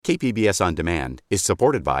KPBS On Demand is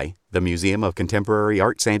supported by the Museum of Contemporary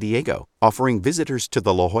Art San Diego, offering visitors to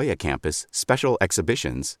the La Jolla campus special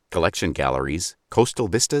exhibitions, collection galleries, coastal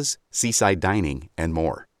vistas, seaside dining, and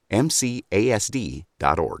more.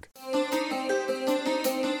 mcasd.org.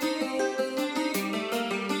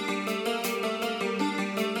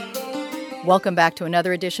 Welcome back to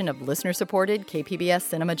another edition of listener-supported KPBS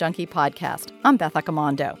Cinema Junkie podcast. I'm Beth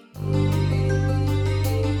Accomando.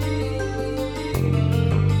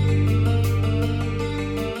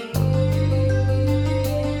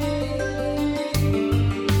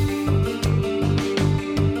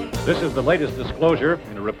 This is the latest disclosure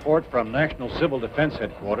in a report from National Civil Defense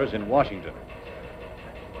Headquarters in Washington.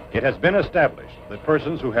 It has been established that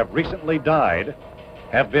persons who have recently died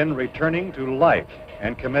have been returning to life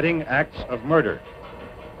and committing acts of murder.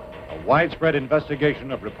 A widespread investigation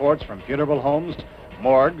of reports from funeral homes,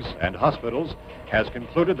 morgues, and hospitals has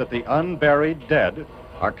concluded that the unburied dead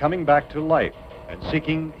are coming back to life and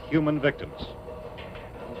seeking human victims.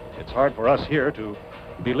 It's hard for us here to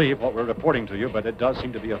believe what we're reporting to you, but it does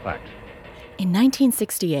seem to be a fact. In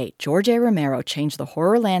 1968, George A. Romero changed the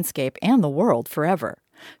horror landscape and the world forever.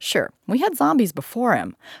 Sure, we had zombies before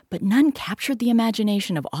him, but none captured the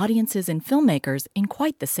imagination of audiences and filmmakers in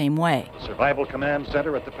quite the same way. The Survival Command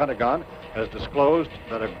Center at the Pentagon has disclosed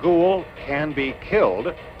that a ghoul can be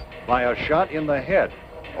killed by a shot in the head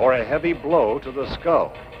or a heavy blow to the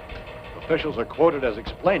skull. Officials are quoted as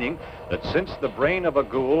explaining that since the brain of a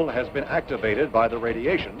ghoul has been activated by the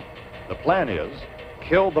radiation, the plan is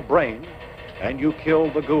kill the brain and you kill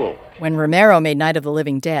the ghoul. When Romero made Night of the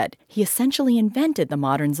Living Dead, he essentially invented the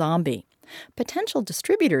modern zombie. Potential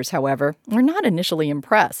distributors, however, were not initially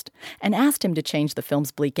impressed and asked him to change the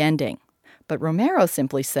film's bleak ending. But Romero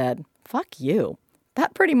simply said, "Fuck you."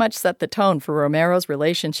 That pretty much set the tone for Romero's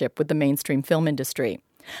relationship with the mainstream film industry.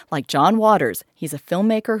 Like John Waters, he's a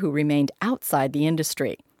filmmaker who remained outside the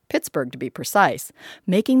industry, Pittsburgh to be precise,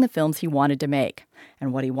 making the films he wanted to make.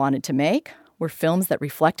 And what he wanted to make were films that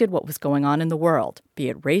reflected what was going on in the world, be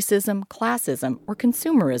it racism, classism, or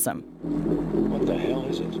consumerism. What the hell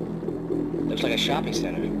is it? Looks like a shopping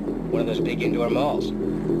center. One of those big indoor malls.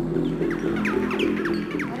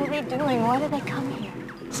 What are they doing? Why did they come here?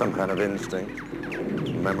 Some kind of instinct,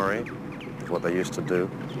 memory of what they used to do.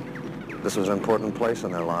 This was an important place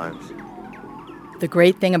in their lives. The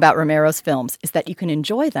great thing about Romero's films is that you can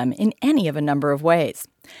enjoy them in any of a number of ways.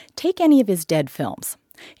 Take any of his Dead films.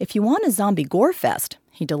 If you want a zombie gore fest,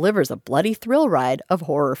 he delivers a bloody thrill ride of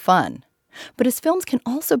horror fun. But his films can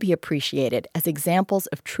also be appreciated as examples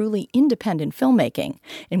of truly independent filmmaking,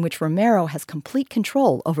 in which Romero has complete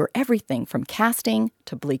control over everything from casting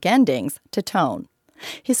to bleak endings to tone.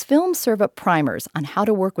 His films serve up primers on how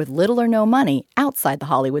to work with little or no money outside the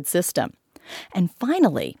Hollywood system. And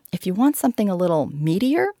finally, if you want something a little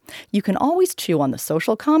meatier, you can always chew on the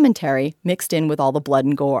social commentary mixed in with all the blood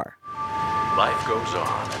and gore. Life goes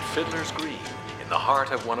on at Fiddler's Green, in the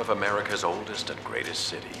heart of one of America's oldest and greatest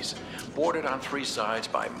cities. Bordered on three sides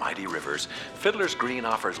by mighty rivers, Fiddler's Green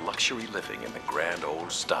offers luxury living in the grand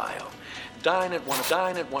old style. Dine at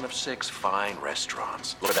one of 6 fine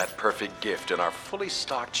restaurants. Look at that perfect gift in our fully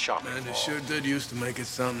stocked shopping mall. Man, it sure did used to make it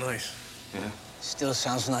sound nice. Yeah. Still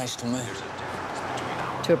sounds nice to me.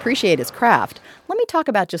 To appreciate his craft, let me talk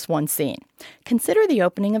about just one scene. Consider the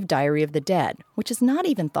opening of Diary of the Dead, which is not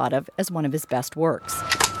even thought of as one of his best works.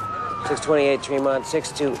 628 Tremont,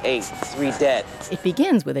 628, 3 dead. It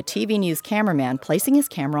begins with a TV news cameraman placing his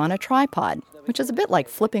camera on a tripod, which is a bit like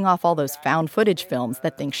flipping off all those found footage films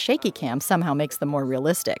that think shaky cam somehow makes them more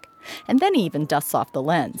realistic. And then he even dusts off the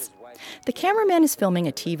lens. The cameraman is filming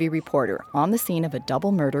a TV reporter on the scene of a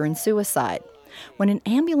double murder and suicide. When an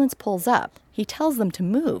ambulance pulls up, he tells them to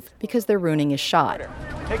move because they're ruining his shot.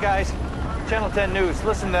 Hey guys, Channel 10 News.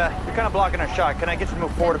 Listen, you're kind of blocking our shot. Can I get you to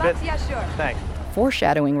move forward a bit? Yeah, sure. Thanks.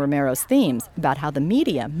 Foreshadowing Romero's themes about how the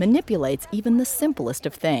media manipulates even the simplest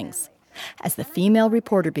of things. As the female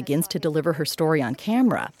reporter begins to deliver her story on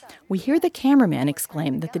camera, we hear the cameraman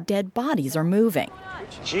exclaim that the dead bodies are moving.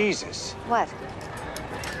 Jesus. What?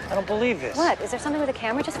 I don't believe this. What? Is there something with the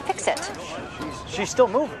camera? Just fix it. She's still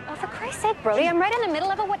moving. Oh, for Christ's sake, Brody, I'm right in the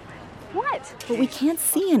middle of it. What? But we can't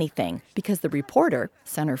see anything because the reporter,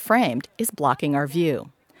 center framed, is blocking our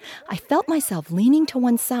view. I felt myself leaning to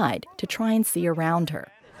one side to try and see around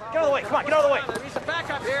her. Get out of the way. Come on, get out of the way. There's a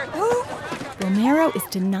backup here. Romero is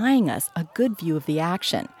denying us a good view of the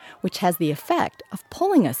action, which has the effect of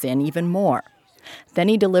pulling us in even more. Then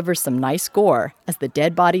he delivers some nice gore as the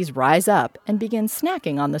dead bodies rise up and begin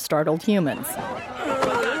snacking on the startled humans.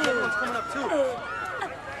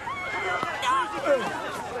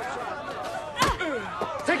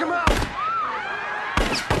 Take him out!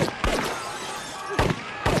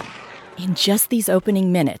 In just these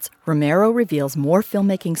opening minutes, Romero reveals more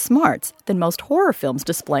filmmaking smarts than most horror films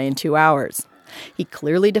display in 2 hours. He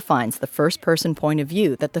clearly defines the first-person point of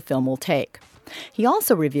view that the film will take. He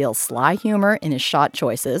also reveals sly humor in his shot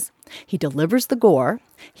choices, he delivers the gore,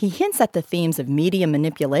 he hints at the themes of media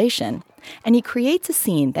manipulation, and he creates a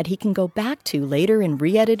scene that he can go back to later in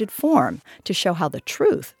re-edited form to show how the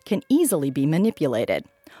truth can easily be manipulated.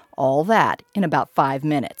 All that in about 5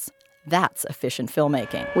 minutes. That's efficient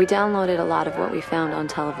filmmaking. We downloaded a lot of what we found on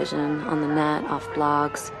television, on the net, off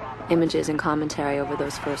blogs, images and commentary over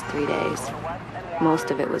those first 3 days. Most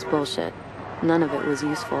of it was bullshit. None of it was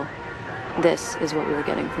useful. This is what we were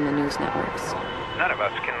getting from the news networks. None of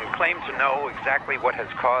us can claim to know exactly what has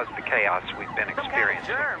caused the chaos we've been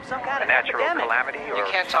experiencing. A natural calamity or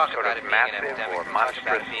some sort of massive or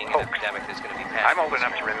monstrous hoax. I'm old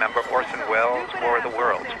enough to remember Orson Welles' War of the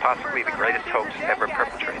Worlds, possibly the greatest hoax ever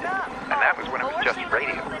perpetrated. And that was when it was just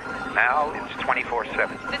radio. Now it's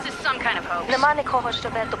 24/7. This is some kind of hoax. People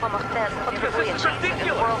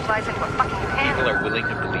are willing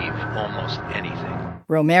to believe almost anything.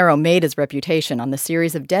 Romero made his reputation on the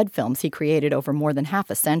series of Dead films he created over more than half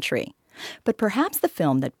a century. But perhaps the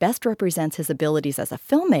film that best represents his abilities as a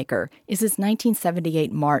filmmaker is his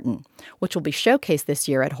 1978 Martin, which will be showcased this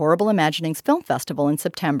year at Horrible Imaginings Film Festival in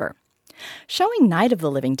September. Showing Night of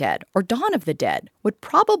the Living Dead or Dawn of the Dead would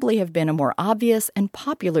probably have been a more obvious and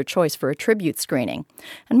popular choice for a tribute screening,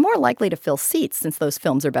 and more likely to fill seats since those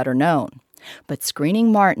films are better known. But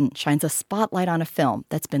screening Martin shines a spotlight on a film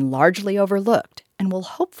that's been largely overlooked and will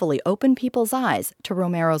hopefully open people's eyes to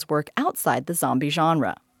Romero's work outside the zombie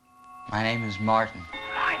genre. My name is Martin.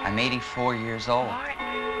 I'm 84 years old.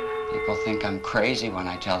 People think I'm crazy when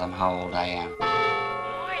I tell them how old I am.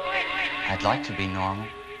 I'd like to be normal.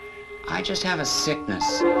 I just have a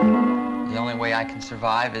sickness. The only way I can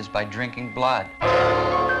survive is by drinking blood.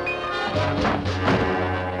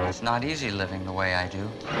 It's not easy living the way I do.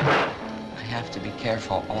 I have to be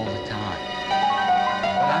careful all the time.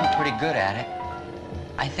 But I'm pretty good at it.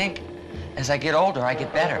 I think as I get older, I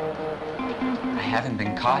get better. I haven't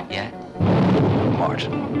been caught yet.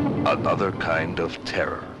 Martin, another kind of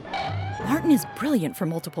terror. Martin is brilliant for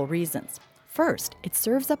multiple reasons. First, it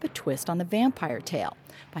serves up a twist on the vampire tale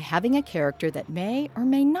by having a character that may or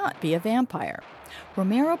may not be a vampire.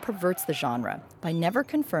 Romero perverts the genre by never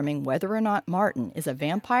confirming whether or not Martin is a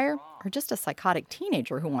vampire or just a psychotic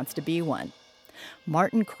teenager who wants to be one.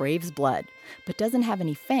 Martin craves blood, but doesn't have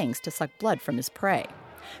any fangs to suck blood from his prey.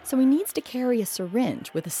 So he needs to carry a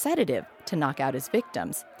syringe with a sedative to knock out his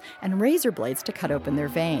victims and razor blades to cut open their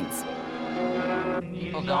veins.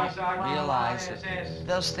 People don't realize that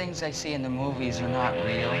those things I see in the movies are not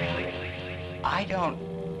real. I don't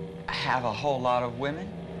have a whole lot of women.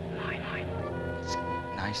 It's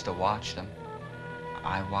nice to watch them.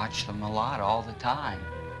 I watch them a lot all the time.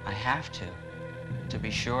 I have to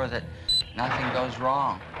be sure that nothing goes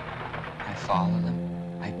wrong. I follow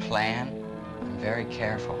them. I plan. I'm very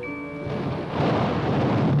careful.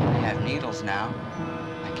 I have needles now.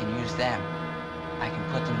 I can use them. I can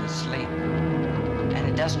put them to sleep. And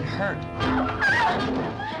it doesn't hurt.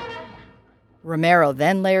 Romero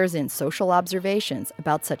then layers in social observations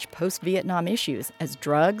about such post-Vietnam issues as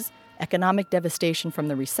drugs, economic devastation from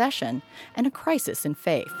the recession, and a crisis in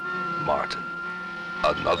faith. Martin,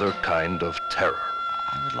 another kind of terror.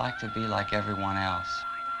 I would like to be like everyone else.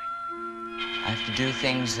 I have to do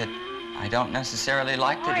things that I don't necessarily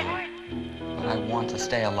like to do, but I want to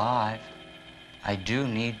stay alive. I do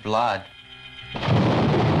need blood.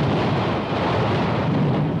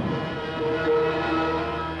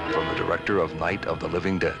 From the director of Night of the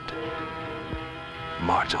Living Dead,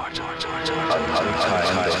 Martin, another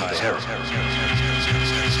kind of terror.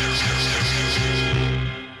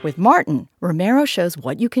 With Martin, Romero shows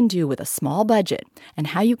what you can do with a small budget and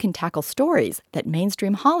how you can tackle stories that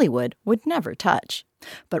mainstream Hollywood would never touch.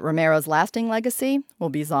 But Romero's lasting legacy will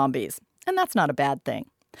be zombies, and that's not a bad thing.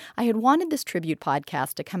 I had wanted this tribute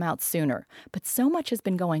podcast to come out sooner, but so much has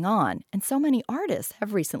been going on, and so many artists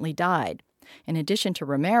have recently died. In addition to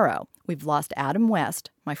Romero, we've lost Adam West,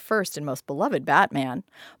 my first and most beloved Batman,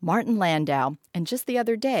 Martin Landau, and just the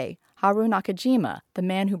other day, Haruo Nakajima, the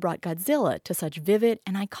man who brought Godzilla to such vivid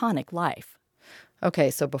and iconic life. Okay,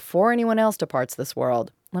 so before anyone else departs this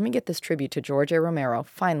world, let me get this tribute to George A. Romero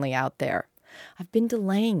finally out there. I've been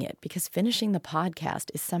delaying it because finishing the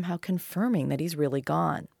podcast is somehow confirming that he's really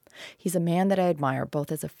gone. He's a man that I admire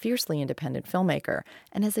both as a fiercely independent filmmaker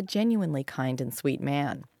and as a genuinely kind and sweet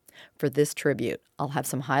man. For this tribute, I'll have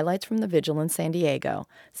some highlights from the vigil in San Diego,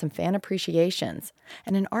 some fan appreciations,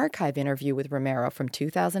 and an archive interview with Romero from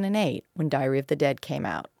 2008 when Diary of the Dead came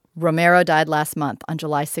out. Romero died last month on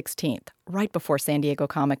July 16th, right before San Diego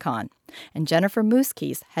Comic-Con, and Jennifer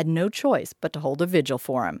Muskies had no choice but to hold a vigil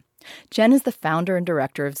for him. Jen is the founder and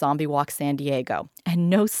director of Zombie Walk San Diego, and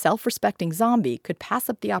no self-respecting zombie could pass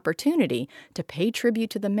up the opportunity to pay tribute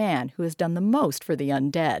to the man who has done the most for the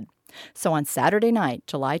undead. So on Saturday night,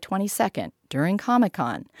 July 22nd, during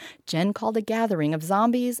Comic-Con, Jen called a gathering of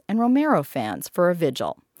zombies and Romero fans for a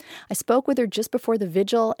vigil. I spoke with her just before the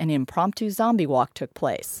vigil, and an impromptu zombie walk took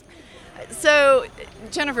place. So,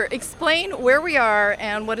 Jennifer, explain where we are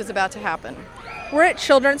and what is about to happen. We're at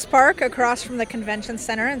Children's Park across from the Convention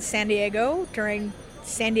Center in San Diego during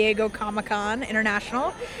San Diego Comic-Con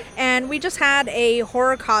International, and we just had a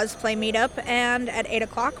horror cosplay meetup, and at 8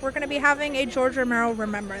 o'clock we're going to be having a George Romero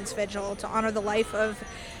Remembrance Vigil to honor the life of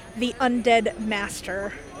the undead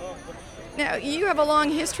master. Now, you have a long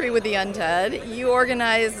history with the undead. You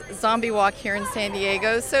organize Zombie Walk here in San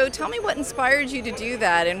Diego, so tell me what inspired you to do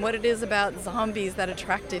that and what it is about zombies that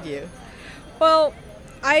attracted you. Well,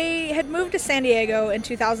 I had moved to San Diego in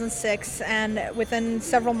 2006, and within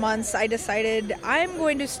several months I decided I'm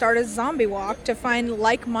going to start a zombie walk to find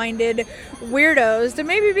like-minded weirdos to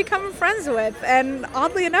maybe become friends with, and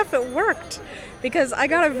oddly enough it worked because I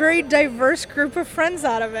got a very diverse group of friends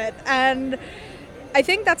out of it. And I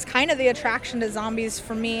think that's kind of the attraction to zombies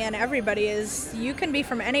for me and everybody, is you can be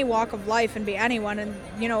from any walk of life and be anyone, and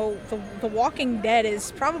you know, the Walking Dead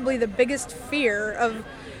is probably the biggest fear of,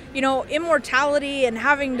 you know, immortality and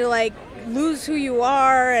having to like lose who you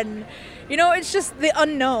are, and you know, it's just the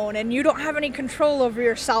unknown and you don't have any control over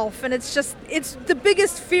yourself, and it's the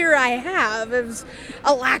biggest fear I have is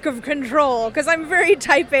a lack of control, because I'm very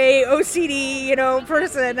type A OCD, you know,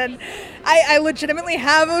 person, and I legitimately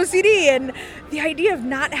have OCD, and the idea of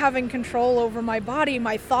not having control over my body,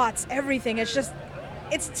 my thoughts, everything,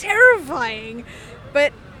 it's terrifying.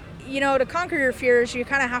 But you know, to conquer your fears you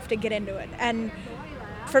kind of have to get into it, and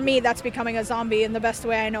for me, that's becoming a zombie in the best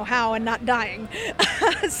way I know how and not dying.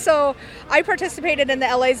 So I participated in the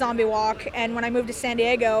LA Zombie Walk, and when I moved to San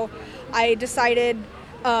Diego, I decided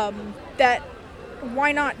that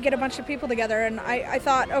why not get a bunch of people together? And I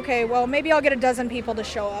thought, okay, well, maybe I'll get a dozen people to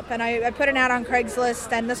show up. And I put an ad on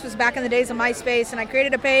Craigslist, and this was back in the days of MySpace, and I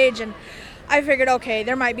created a page, and I figured, okay,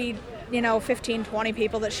 there might be, you know, 15, 20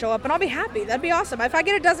 people that show up, and I'll be happy. That'd be awesome. If I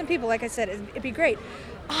get a dozen people, like I said, it'd be great.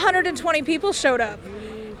 120 people showed up.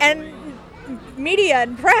 And media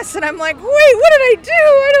and press, and I'm like, wait, what did I do?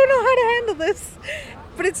 I don't know how to handle this.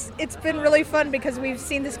 But it's been really fun because we've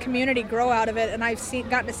seen this community grow out of it, and I've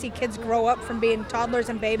gotten to see kids grow up from being toddlers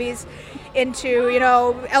and babies into, you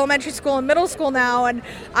know, elementary school and middle school now. And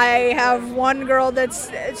I have one girl that's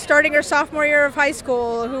starting her sophomore year of high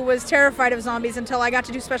school who was terrified of zombies until I got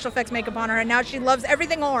to do special effects makeup on her, and now she loves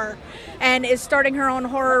everything horror and is starting her own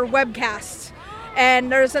horror webcast.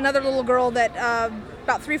 And there's another little girl that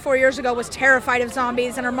about 3-4 years ago was terrified of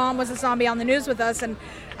zombies, and her mom was a zombie on the news with us, and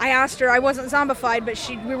I asked her, I wasn't zombified,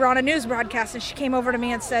 but we were on a news broadcast, and she came over to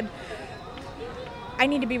me and said, I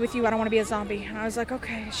need to be with you, I don't want to be a zombie. And I was like,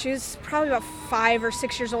 okay. She was probably about 5 or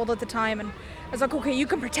 6 years old at the time, and I was like, okay, you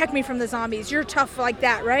can protect me from the zombies. You're tough like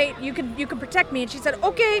that, right? You can protect me. And she said,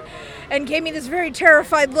 okay, and gave me this very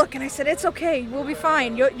terrified look, and I said, it's okay, we'll be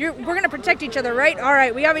fine. We're going to protect each other, right? All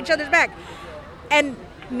right, we have each other's back. And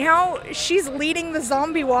now she's leading the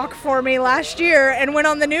zombie walk for me last year, and went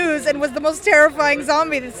on the news and was the most terrifying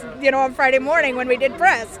zombie this, you know, on Friday morning when we did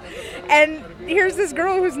press. And here's this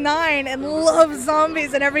girl who's 9 and loves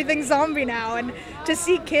zombies and everything zombie now. And to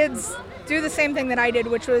see kids do the same thing that I did,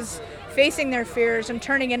 which was facing their fears and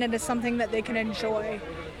turning it into something that they can enjoy.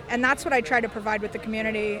 And that's what I try to provide with the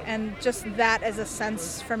community, and just that as a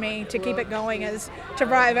sense for me to keep it going is to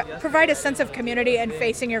provide a sense of community and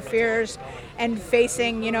facing your fears and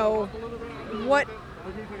facing, you know,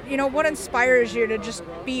 what inspires you to just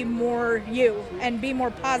be more you and be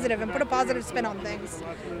more positive and put a positive spin on things.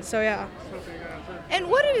 So yeah. And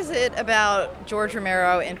what is it about George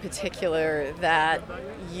Romero in particular that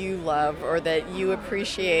you love or that you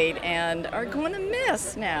appreciate and are going to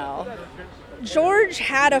miss now? George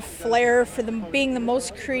had a flair for being the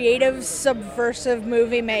most creative, subversive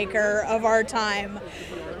movie maker of our time.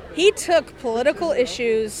 He took political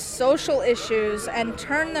issues, social issues, and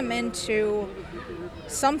turned them into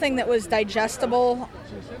something that was digestible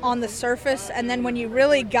on the surface, and then when you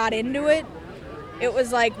really got into it, it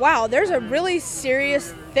was like, wow, there's a really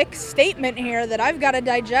serious, thick statement here that I've got to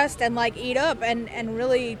digest and like eat up and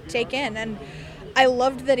really take in. And I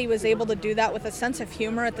loved that he was able to do that with a sense of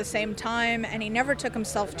humor at the same time, and he never took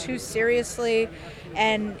himself too seriously,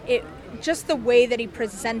 and just the way that he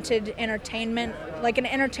presented entertainment, like an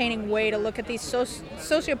entertaining way to look at these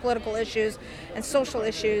socio-political issues and social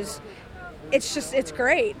issues. It's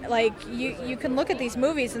great. Like, you can look at these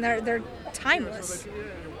movies and they're timeless.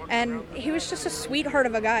 And he was just a sweetheart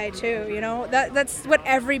of a guy too, you know. That's what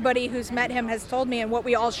everybody who's met him has told me, and what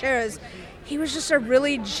we all share is he was just a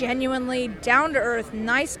really genuinely down-to-earth,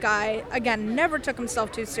 nice guy. Again, never took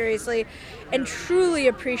himself too seriously, and truly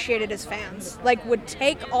appreciated his fans. Like, would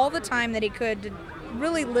take all the time that he could to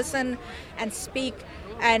really listen and speak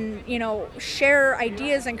and, you know, share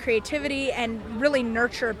ideas and creativity and really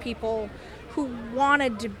nurture people who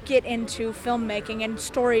wanted to get into filmmaking and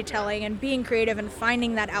storytelling and being creative and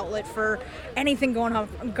finding that outlet for anything going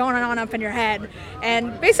on up in your head.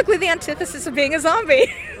 And basically the antithesis of being a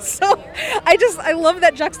zombie. So I love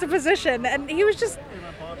that juxtaposition. And he was just,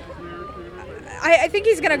 I think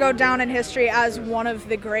he's going to go down in history as one of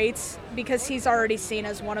the greats, because he's already seen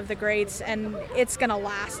as one of the greats, and it's going to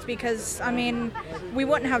last because, I mean, we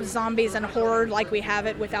wouldn't have zombies and horror like we have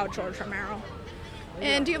it without George Romero.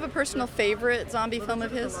 And do you have a personal favorite zombie film of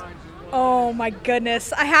his? Oh my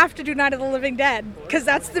goodness, I have to do Night of the Living Dead, because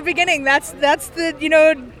that's the beginning. That's the, you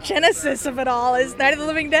know, genesis of it all is Night of the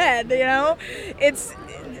Living Dead. You know, it's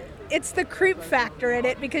the creep factor in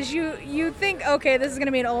it, because you think, okay, this is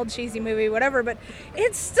gonna be an old cheesy movie, whatever, but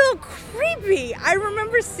it's still creepy. I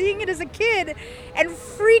remember seeing it as a kid and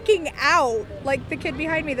freaking out, like the kid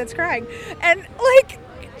behind me that's crying, and like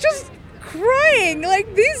just crying,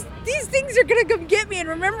 like these things are gonna come get me, and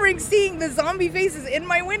remembering seeing the zombie faces in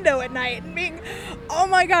my window at night and being, oh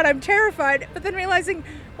my god, I'm terrified, but then realizing,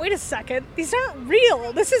 wait a second, these aren't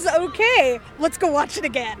real, this is okay, let's go watch it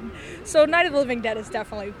again. So Night of the Living Dead is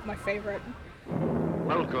definitely my favorite.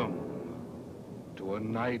 Welcome to a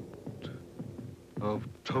night of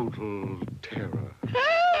total terror.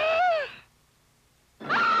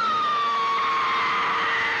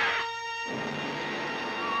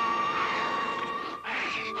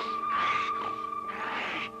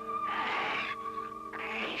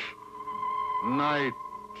 Night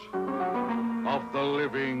of the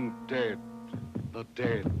living dead, the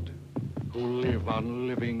dead who live on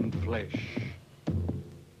living flesh.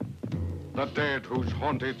 The dead whose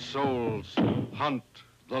haunted souls hunt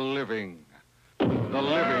the living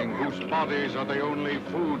whose bodies are the only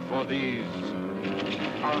food for these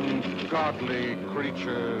ungodly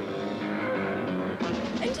creatures.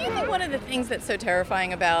 And do you think one of the things that's so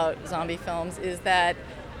terrifying about zombie films is that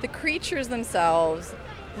the creatures themselves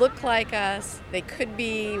look like us, they could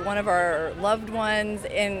be one of our loved ones,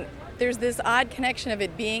 and there's this odd connection of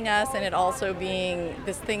it being us and it also being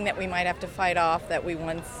this thing that we might have to fight off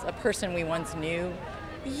a person we once knew?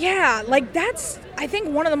 Yeah, like that's, I think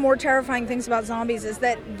one of the more terrifying things about zombies is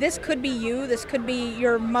that this could be you, this could be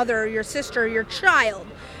your mother, your sister, your child.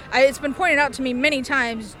 It's been pointed out to me many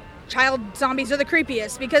times, child zombies are the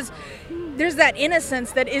creepiest, because there's that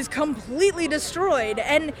innocence that is completely destroyed.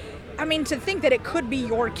 And I mean, to think that it could be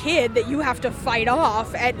your kid that you have to fight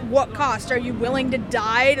off, at what cost? Are you willing to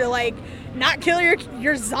die to, like, not kill your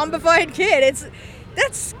zombified kid?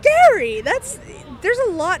 That's scary. There's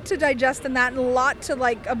a lot to digest in that, and a lot to,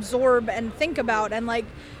 like, absorb and think about. And, like,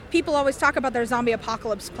 people always talk about their zombie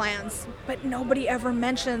apocalypse plans, but nobody ever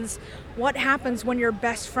mentions what happens when your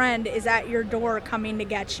best friend is at your door coming to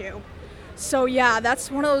get you. So yeah, that's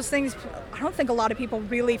one of those things I don't think a lot of people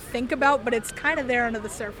really think about, but it's kind of there under the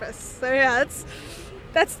surface. So yeah,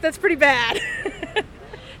 that's pretty bad.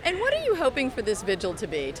 And what are you hoping for this vigil to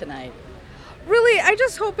be tonight? Really, I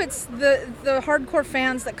just hope it's the hardcore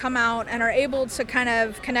fans that come out and are able to kind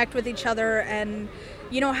of connect with each other and,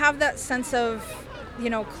 you know, have that sense of, you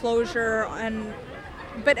know, closure,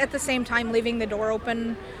 but at the same time leaving the door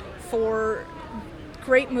open for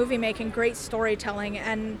great movie making, great storytelling,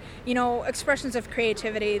 and, you know, expressions of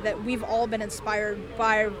creativity that we've all been inspired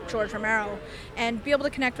by George Romero, and be able to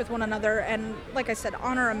connect with one another and, like I said,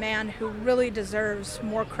 honor a man who really deserves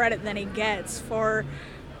more credit than he gets for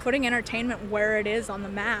putting entertainment where it is on the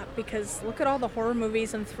map. Because look at all the horror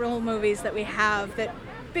movies and thrill movies that we have, that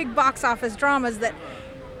big box office dramas, that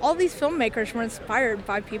all these filmmakers were inspired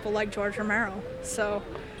by people like George Romero. So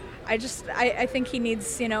I think he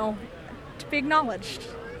needs, you know, to be acknowledged.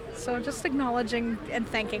 So just acknowledging and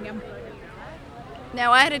thanking him.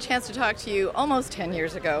 Now, I had a chance to talk to you almost 10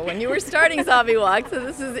 years ago when you were starting Zombie Walk,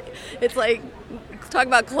 so it's like, talk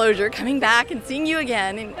about closure, coming back and seeing you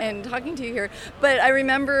again and talking to you here. But I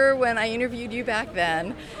remember when I interviewed you back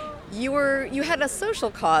then, you had a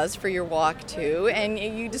social cause for your walk too, and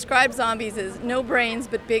you described zombies as no brains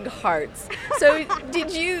but big hearts. So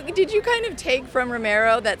did you kind of take from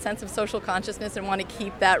Romero that sense of social consciousness and want to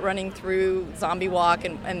keep that running through Zombie Walk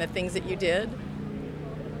and the things that you did?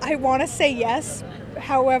 I want to say yes.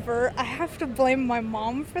 However, I have to blame my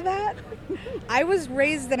mom for that. I was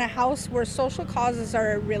raised in a house where social causes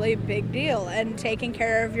are a really big deal, and taking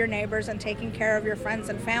care of your neighbors and taking care of your friends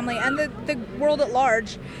and family and the world at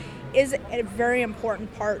large is a very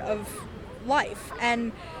important part of life.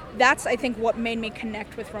 And that's, I think, what made me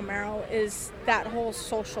connect with Romero, is that whole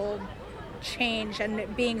social change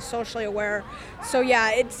and being socially aware. So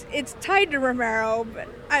yeah, it's tied to Romero,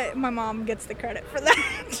 but my mom gets the credit for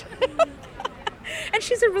that. And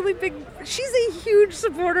she's a huge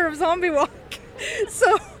supporter of Zombie Walk.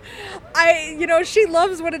 So she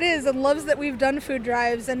loves what it is and loves that we've done food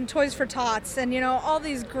drives and Toys for Tots and, all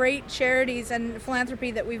these great charities and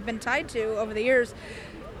philanthropy that we've been tied to over the years,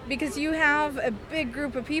 because you have a big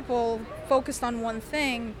group of people focused on one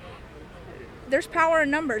thing. There's power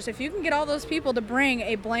in numbers. If you can get all those people to bring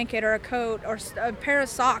a blanket or a coat or a pair of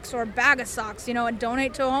socks or a bag of socks, and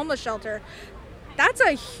donate to a homeless shelter, that's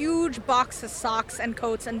a huge box of socks and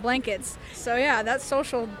coats and blankets. So yeah, that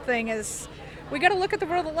social thing is, we got to look at the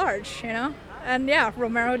world at large, And yeah,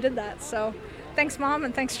 Romero did that. So thanks, Mom,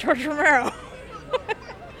 and thanks, George Romero.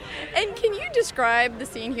 And can you describe the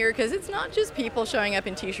scene here? Because it's not just people showing up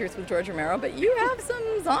in T-shirts with George Romero, but you have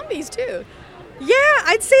some zombies too. Yeah,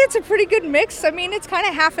 I'd say it's a pretty good mix. I mean, it's kind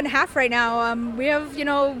of half and half right now. We have,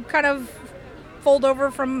 kind of fold over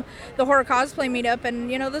from the horror cosplay meetup, and,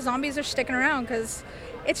 the zombies are sticking around because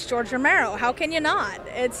it's George Romero. How can you not?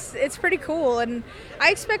 It's pretty cool, and I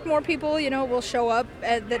expect more people, will show up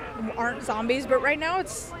that aren't zombies, but right now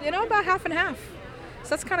it's, about half and half. So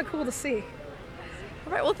that's kind of cool to see.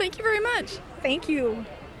 All right, well, thank you very much. Thank you.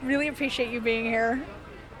 Really appreciate you being here.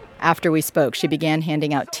 After we spoke, she began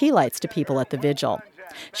handing out tea lights to people at the vigil.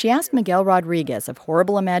 She asked Miguel Rodriguez of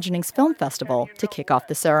Horrible Imaginings Film Festival to kick off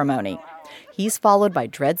the ceremony. He's followed by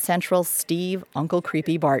Dread Central's Steve Uncle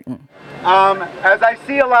Creepy Barton. As I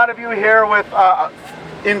see a lot of you here with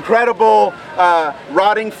incredible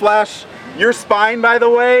rotting flesh, your spine, by the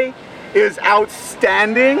way, is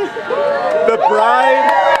outstanding. The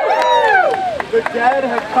bride, the dead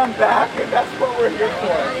have come back, and that's what we're here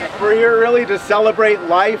for. We're here really to celebrate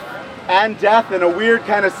life and death in a weird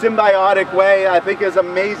kind of symbiotic way. I think is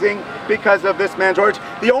amazing because of this man, George.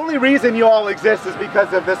 The only reason you all exist is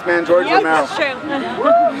because of this man, George Romero. That's true.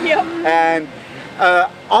 Yep. And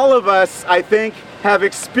all of us, I think, have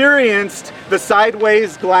experienced the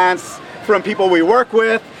sideways glance from people we work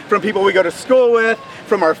with, from people we go to school with,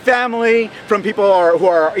 from our family, from people who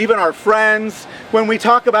are even our friends, when we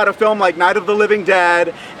talk about a film like Night of the Living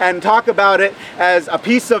Dead and talk about it as a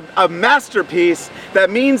piece of a masterpiece that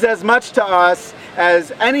means as much to us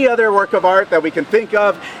as any other work of art that we can think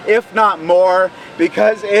of, if not more,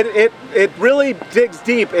 because it really digs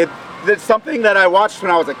deep. It's something that I watched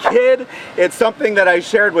when I was a kid. It's something that I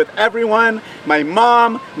shared with everyone, my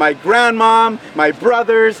mom, my grandmom, my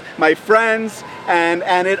brothers, my friends,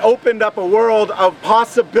 and it opened up a world of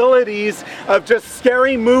possibilities of just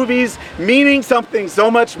scary movies meaning something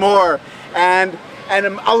so much more. And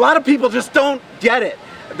a lot of people just don't get it.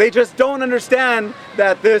 They just don't understand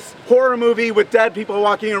that this horror movie with dead people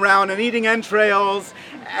walking around and eating entrails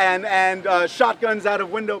and shotguns out of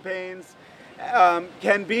window panes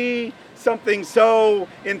can be something so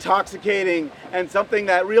intoxicating and something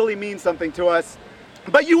that really means something to us.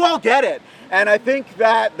 But you all get it. And I think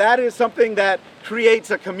that is something that creates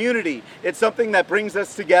a community. It's something that brings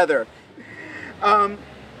us together. I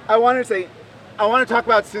want to talk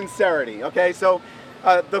about sincerity, okay? So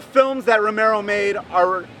the films that Romero made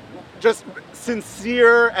are just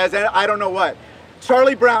sincere as I don't know what.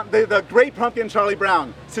 Charlie Brown, the Great Pumpkin, Charlie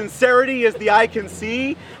Brown. Sincerity is the eye can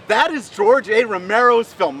see. That is George A.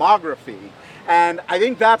 Romero's filmography. And I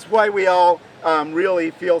think that's why we all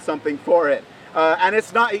really feel something for it. And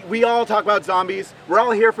it's not, we all talk about zombies. We're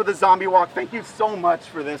all here for the Zombie Walk. Thank you so much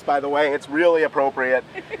for this, by the way. It's really appropriate.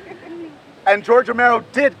 And George Romero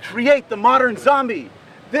did create the modern zombie.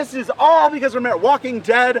 This is all because Romero. Walking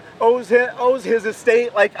Dead owes his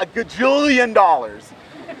estate like $1 gajillion.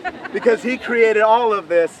 Because he created all of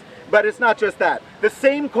this, but it's not just that. The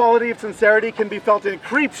same quality of sincerity can be felt in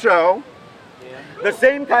Creepshow. The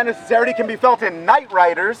same kind of sincerity can be felt in Night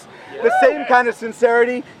Riders. The same kind of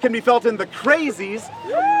sincerity can be felt in The Crazies.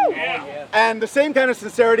 And the same kind of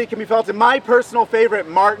sincerity can be felt in my personal favorite,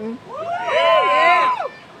 Martin.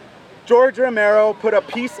 George Romero put a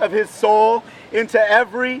piece of his soul into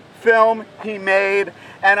every film he made,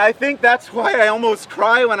 And I think that's why I almost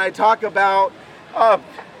cry when I talk about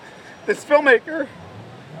this filmmaker.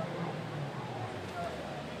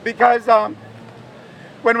 Because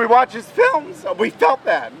when we watch his films, we felt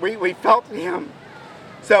that. We felt him.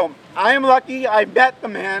 So I am lucky I met the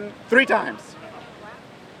man 3 times.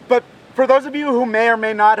 But for those of you who may or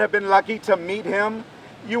may not have been lucky to meet him,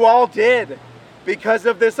 you all did. Because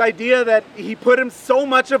of this idea that he put so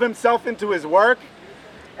much of himself into his work.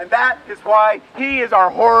 And that is why he is our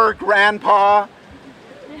horror grandpa.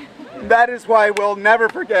 That is why we'll never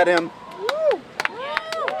forget him.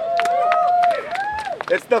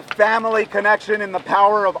 It's the family connection and the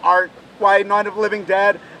power of art. Why Night of the Living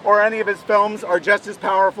Dead or any of his films are just as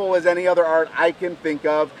powerful as any other art I can think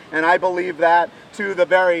of. And I believe that to the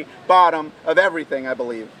very bottom of everything I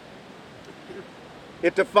believe.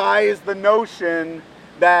 It defies the notion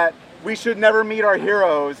that we should never meet our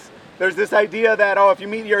heroes. There's this idea that, oh, if you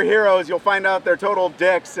meet your heroes, you'll find out they're total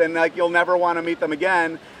dicks and like you'll never want to meet them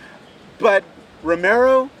again. But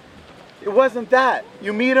Romero, it wasn't that.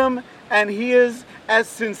 You meet him and he is as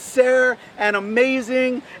sincere and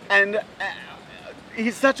amazing, and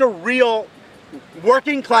he's such a real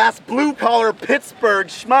working class blue collar Pittsburgh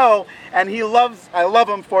schmo, and I love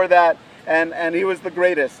him for that, and he was the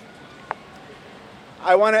greatest.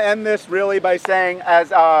 I want to end this really by saying,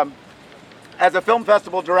 as a film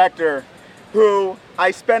festival director, who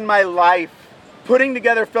I spend my life putting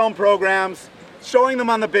together film programs, showing them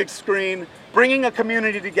on the big screen, bringing a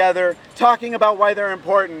community together, talking about why they're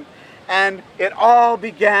important. And it all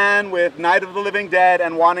began with Night of the Living Dead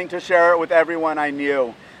and wanting to share it with everyone I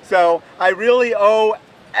knew. So I really owe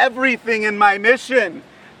everything in my mission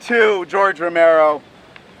to George Romero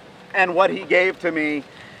and what he gave to me.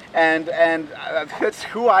 And it's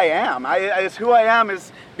who I am. It's who I am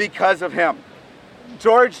is because of him.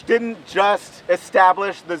 George didn't just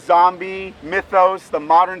establish the zombie mythos, the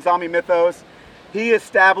modern zombie mythos. He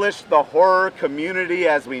established the horror community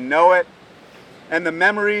as we know it, and the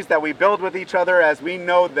memories that we build with each other as we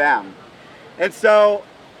know them. And so,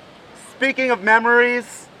 speaking of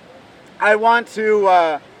memories, I want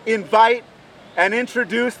to invite and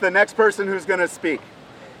introduce the next person who's going to speak.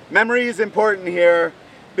 Memory is important here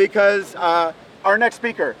because our next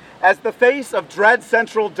speaker, as the face of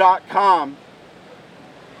DreadCentral.com,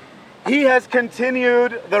 he has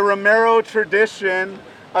continued the Romero tradition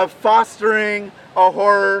of fostering a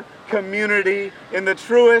horror community in the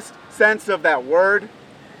truest sense of that word.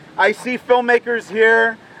 I see filmmakers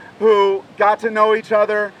here who got to know each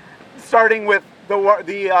other, starting with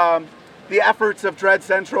the efforts of Dread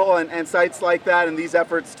Central and sites like that, and these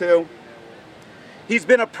efforts too. He's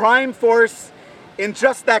been a prime force in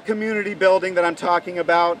just that community building that I'm talking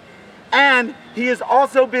about, and he has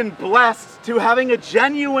also been blessed to having a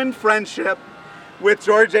genuine friendship with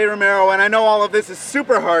George A. Romero, and I know all of this is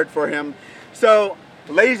super hard for him. So,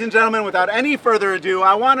 ladies and gentlemen, without any further ado,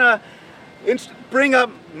 I want to bring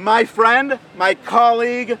up my friend, my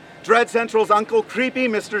colleague, Dread Central's Uncle Creepy,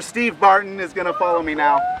 Mr. Steve Barton is going to follow me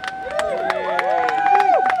now.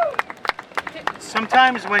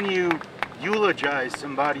 Sometimes when you eulogize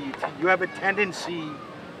somebody, you have a tendency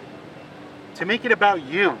to make it about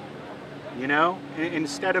you, you know,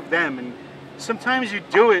 instead of them. And sometimes you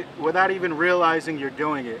do it without even realizing you're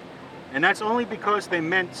doing it. And that's only because they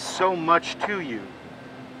meant so much to you.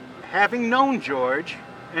 Having known George,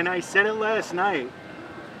 and I said it last night,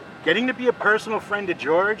 getting to be a personal friend to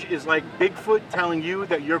George is like Bigfoot telling you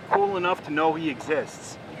that you're cool enough to know he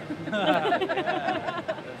exists.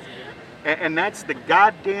 And that's the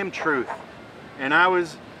goddamn truth. And I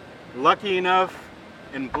was lucky enough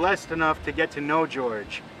and blessed enough to get to know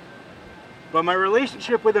George. But my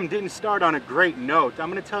relationship with him didn't start on a great note.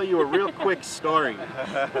 I'm going to tell you a real quick story.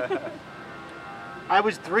 I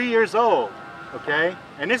was 3 years old, okay?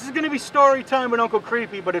 And this is going to be story time with Uncle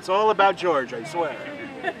Creepy, but it's all about George, I swear.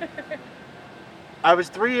 I was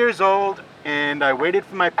 3 years old, and I waited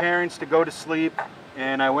for my parents to go to sleep,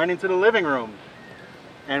 and I went into the living room.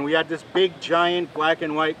 And we had this big, giant, black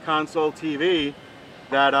and white console TV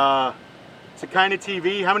that, it's the kind of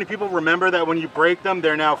TV, how many people remember that when you break them,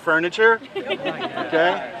 they're now furniture?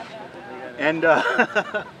 Okay? And,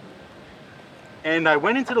 and I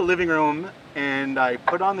went into the living room, and I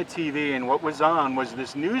put on the TV, and what was on was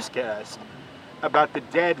this newscast about the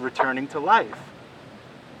dead returning to life.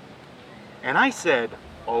 And I said,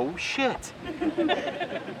 oh shit.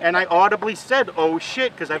 And I audibly said, oh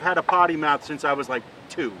shit, because I've had a potty mouth since I was like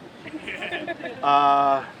 2.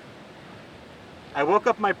 I woke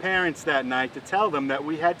up my parents that night to tell them that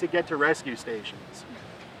we had to get to rescue stations.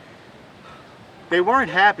 They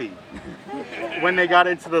weren't happy when they got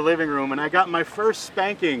into the living room, and I got my first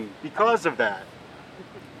spanking because of that.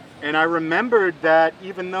 And I remembered that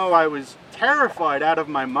even though I was terrified out of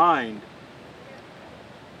my mind,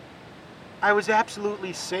 I was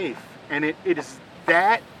absolutely safe. And it is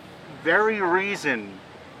that very reason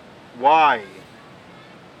why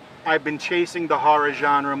I've been chasing the horror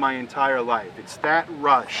genre my entire life. It's that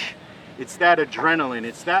rush. It's that adrenaline.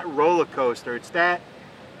 It's that roller coaster. It's that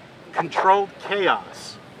controlled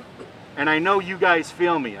chaos. And I know you guys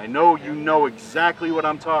feel me. I know you know exactly what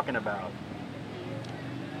I'm talking about.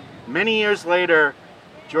 Many years later,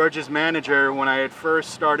 George's manager, when I had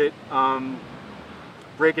first started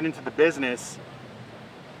breaking into the business,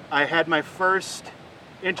 I had my first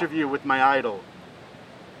interview with my idol,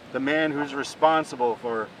 the man who's responsible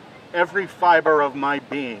for every fiber of my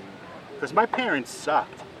being. Because my parents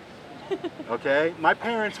sucked, okay? My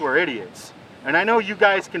parents were idiots. And I know you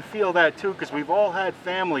guys can feel that too, because we've all had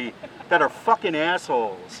family that are fucking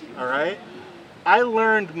assholes, all right? I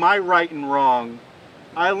learned my right and wrong.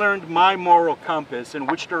 I learned my moral compass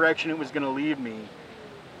and which direction it was going to lead me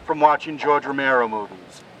from watching George Romero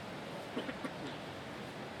movies.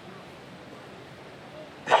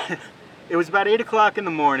 It was about 8 o'clock in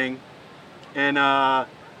the morning, and I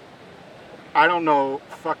don't know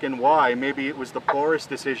fucking why. Maybe it was the poorest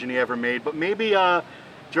decision he ever made, but maybe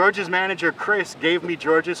George's manager, Chris, gave me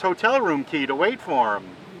George's hotel room key to wait for him.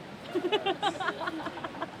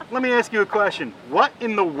 Let me ask you a question. What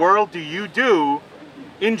in the world do you do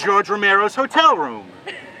in George Romero's hotel room?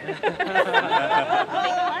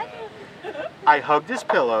 I hugged his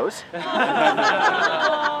pillows.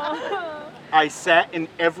 I sat in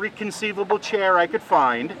every conceivable chair I could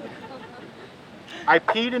find. I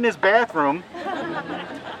peed in his bathroom.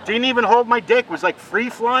 Didn't even hold my dick, was like free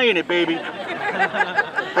flying it, baby.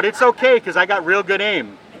 But it's okay, because I got real good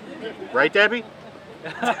aim. Right, Debbie?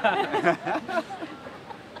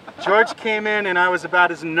 George came in and I was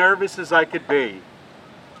about as nervous as I could be.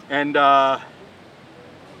 And the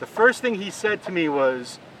first thing he said to me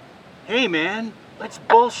was, "Hey man, let's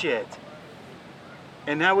bullshit."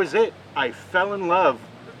 And that was it. I fell in love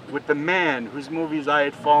with the man whose movies I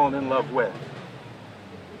had fallen in love with.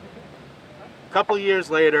 A couple years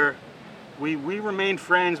later, we remained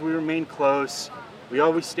friends, we remained close, we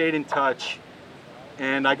always stayed in touch.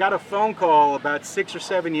 And I got a phone call about 6 or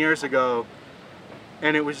 7 years ago,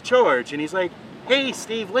 and it was George, and he's like, "Hey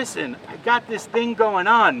Steve, listen, I got this thing going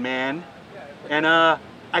on, man, and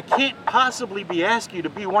I can't possibly be asking you to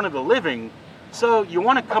be one of the living, so you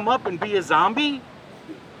want to come up and be a zombie?"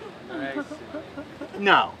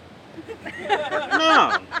 No.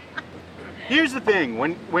 No. Here's the thing,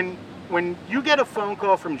 when you get a phone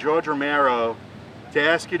call from George Romero to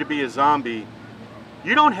ask you to be a zombie,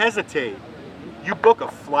 you don't hesitate. You book a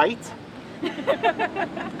flight.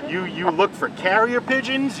 You look for carrier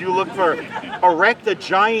pigeons. You look for erect a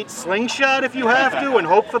giant slingshot if you have to and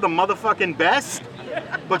hope for the motherfucking best.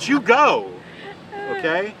 But you go,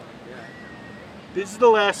 okay? This is the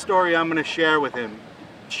last story I'm going to share with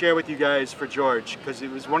you guys for George, because it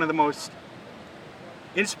was one of the most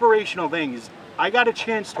inspirational things. I got a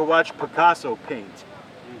chance to watch Picasso paint,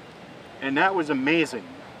 and that was amazing.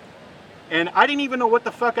 And I didn't even know what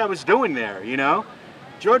the fuck I was doing there, you know?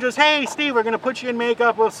 George was, "Hey, Steve, we're going to put you in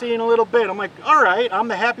makeup. We'll see you in a little bit." I'm like, all right, I'm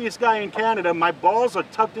the happiest guy in Canada. My balls are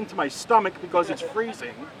tucked into my stomach because it's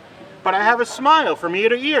freezing. But I have a smile from ear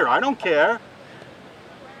to ear. I don't care.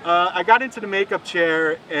 I got into the makeup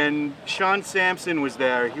chair, and Sean Sampson was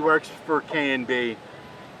there. He works for K&B.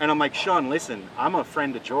 And I'm like, "Sean, listen, I'm a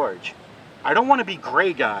friend of George. I don't want to be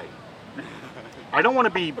gray guy. I don't want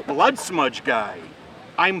to be blood smudge guy.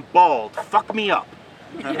 I'm bald. Fuck me up."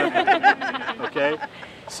 Okay?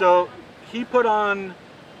 So he put on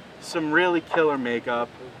some really killer makeup,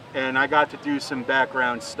 and I got to do some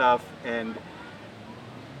background stuff, and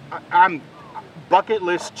I'm bucket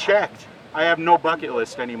list checked. I have no bucket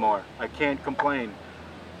list anymore. I can't complain.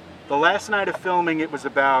 The last night of filming, it was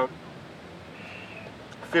about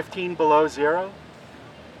 15 below zero.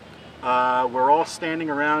 We're all standing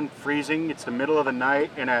around freezing. It's the middle of the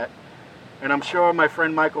night, and I'm sure my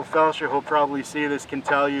friend Michael Felsher, who'll probably see this, can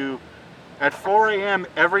tell you, at 4 a.m.,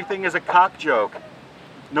 everything is a cock joke.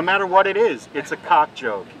 No matter what it is, it's a cock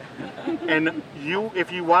joke. And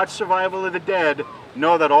if you watch Survival of the Dead,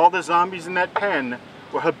 know that all the zombies in that pen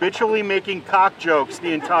were habitually making cock jokes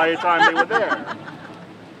the entire time they were there.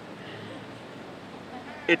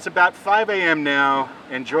 It's about 5 a.m. now,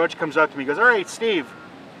 and George comes up to me and goes, "All right, Steve,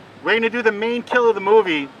 we're going to do the main kill of the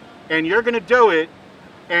movie, and you're going to do it,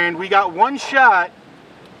 and we got one shot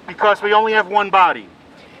because we only have one body."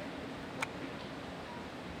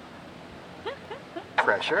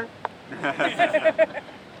 Pressure.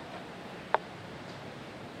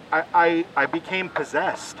 I became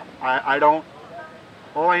possessed. I don't,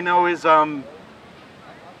 all I know is,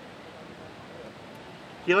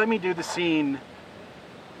 he let me do the scene,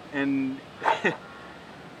 and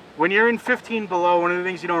when you're in 15 below, one of the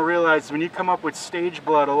things you don't realize is when you come up with stage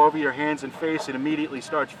blood all over your hands and face, it immediately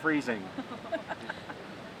starts freezing.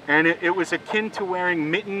 And it was akin to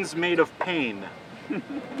wearing mittens made of pain.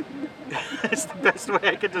 It's the best way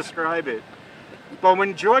I could describe it. But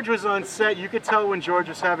when George was on set, you could tell when George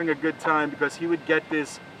was having a good time because he would get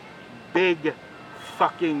this big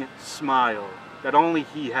fucking smile that only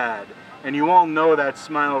he had. And you all know that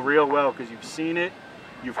smile real well because you've seen it,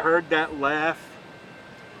 you've heard that laugh.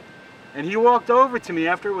 And he walked over to me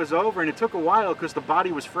after it was over, and it took a while because the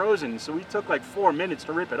body was frozen, so we took like 4 minutes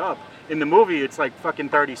to rip it up. In the movie, it's like fucking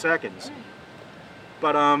 30 seconds.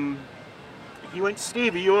 But he went,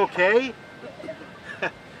 "Steve, are you okay?"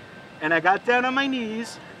 And I got down on my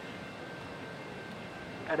knees,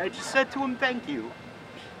 and I just said to him, "Thank you."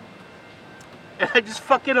 And I just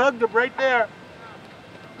fucking hugged him right there.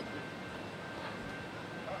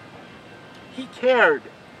 He cared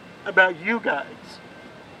about you guys.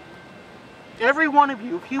 Every one of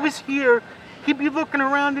you. If he was here, he'd be looking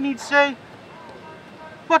around and he'd say,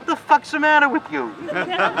 "What the fuck's the matter with you?"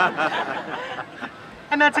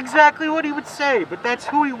 And that's exactly what he would say, but that's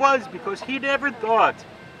who he was because he never thought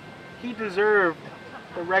he deserved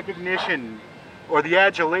the recognition or the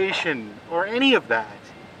adulation or any of that.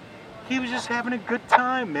 He was just having a good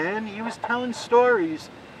time, man. He was telling stories.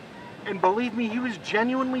 And believe me, he was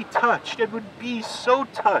genuinely touched and would be so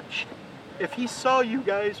touched if he saw you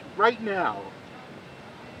guys right now.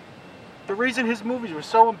 The reason his movies were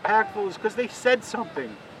so impactful is because they said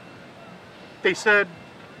something. They said,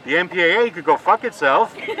 the MPAA could go fuck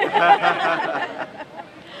itself.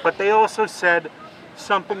 But they also said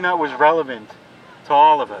something that was relevant to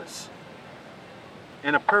all of us.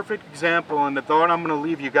 And a perfect example, and the thought I'm going to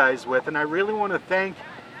leave you guys with, and I really want to thank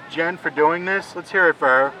Jen for doing this. Let's hear it for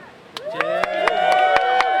her.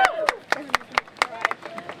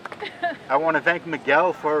 I want to thank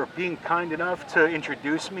Miguel for being kind enough to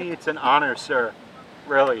introduce me. It's an honor, sir.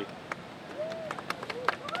 Really.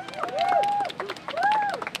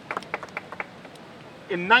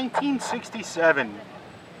 In 1967,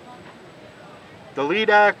 the lead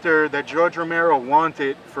actor that George Romero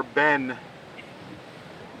wanted for Ben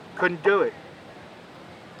couldn't do it.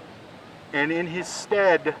 And in his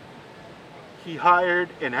stead, he hired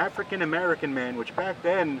an African-American man, which back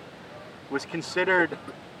then was considered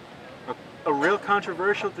a real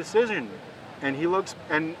controversial decision. And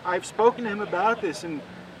and I've spoken to him about this, and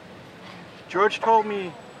George told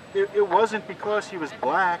me it wasn't because he was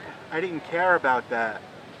black. I didn't care about that.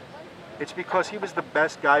 It's because he was the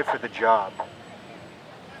best guy for the job.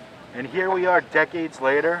 And here we are decades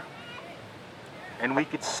later, and we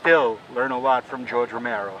could still learn a lot from George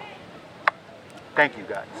Romero. Thank you,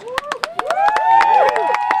 guys.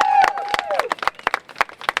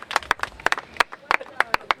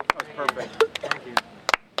 Perfect. Thank you.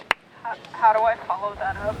 How do I follow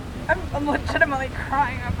that up? I'm legitimately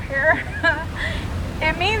crying up here.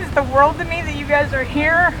 It means the world to me that you guys are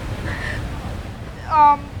here.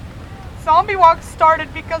 Zombie Walk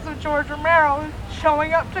started because of George Romero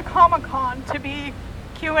showing up to Comic-Con to be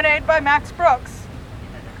Q&A'd by Max Brooks.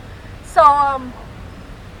 So,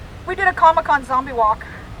 we did a Comic-Con Zombie Walk,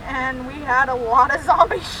 and we had a lot of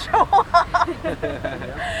zombies show up.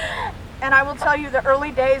 And I will tell you, the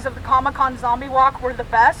early days of the Comic-Con Zombie Walk were the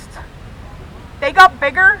best. They got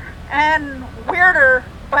bigger and weirder,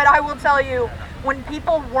 but I will tell you, when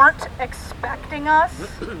people weren't expecting us,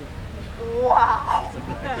 wow.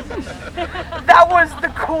 That was the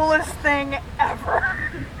coolest thing ever.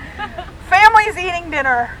 Families eating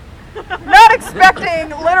dinner, not expecting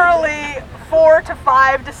literally 400 to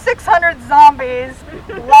 500 to 600 zombies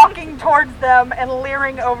walking towards them and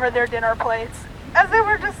leering over their dinner plates as they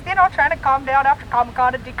were just, trying to calm down after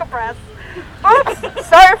Comic-Con and decompress. Oops,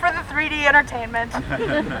 sorry for the 3D entertainment,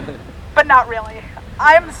 but not really.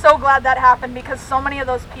 I'm so glad that happened because so many of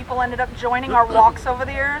those people ended up joining our walks over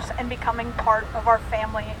the years and becoming part of our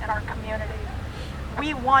family and our community.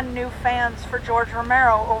 We won new fans for George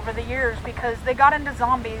Romero over the years because they got into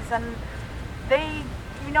zombies and they,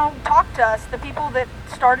 talked to us, the people that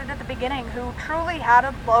started at the beginning who truly had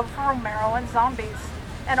a love for Romero and zombies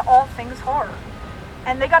and all things horror.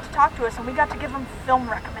 And they got to talk to us and we got to give them film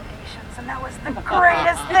recommendations. And that was the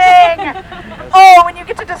greatest thing. Oh, when you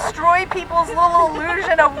get to destroy people's little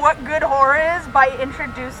illusion of what good horror is by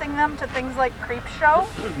introducing them to things like Creepshow.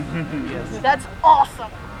 Yes. That's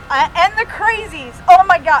awesome. And the crazies. Oh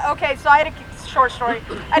my God. Okay, so I had a short story.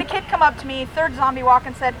 I had a kid come up to me, third zombie walk,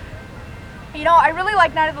 and said, you know, I really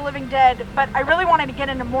like Night of the Living Dead, but I really wanted to get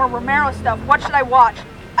into more Romero stuff. What should I watch?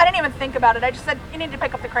 I didn't even think about it. I just said, you need to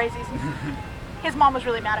pick up The Crazies. His mom was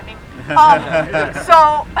really mad at me.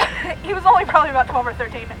 So he was only probably about 12 or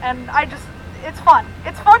 13, and it's fun.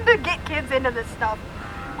 It's fun to get kids into this stuff,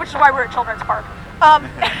 which is why we're at Children's Park.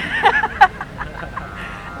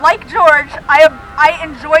 Like George, I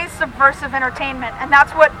enjoy subversive entertainment, and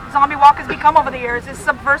that's what Zombie Walk has become over the years, is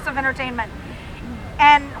subversive entertainment.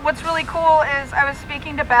 And what's really cool is I was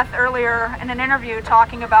speaking to Beth earlier in an interview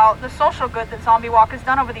talking about the social good that Zombie Walk has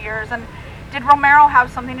done over the years, and did Romero have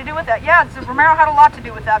something to do with that? Yeah, Romero had a lot to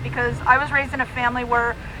do with that, because I was raised in a family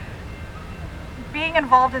where being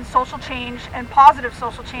involved in social change and positive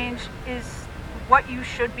social change is what you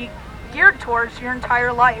should be geared towards your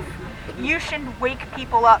entire life. You should wake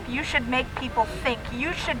people up. You should make people think.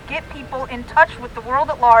 You should get people in touch with the world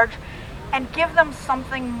at large and give them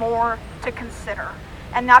something more to consider.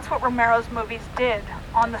 And that's what Romero's movies did,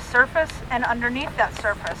 on the surface and underneath that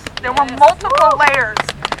surface. There were multiple layers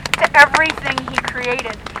to everything he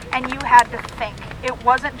created, and you had to think. It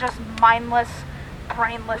wasn't just mindless,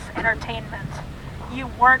 brainless entertainment. You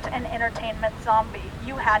weren't an entertainment zombie.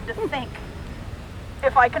 You had to think.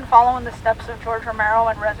 If I can follow in the steps of George Romero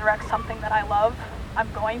and resurrect something that I love,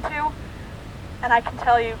 I'm going to. And I can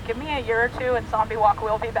tell you, give me a year or two and Zombie Walk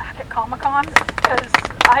will be back at Comic-Con, because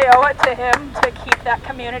I owe it to him to keep that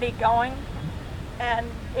community going. And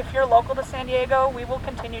if you're local to San Diego, we will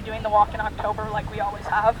continue doing the walk in October like we always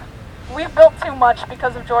have. We've built too much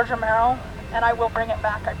because of George Romero, and I will bring it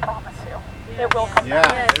back, I promise you. It will come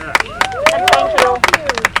back. And thank you.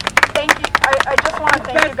 Thank you. I just want to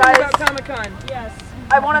thank you guys. About Comic-Con. Yes.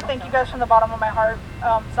 I want to thank you guys from the bottom of my heart.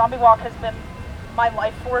 Zombie Walk has been my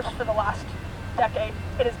life force for the last decade.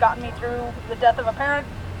 It has gotten me through the death of a parent.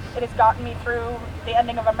 It has gotten me through the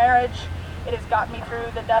ending of a marriage. It has gotten me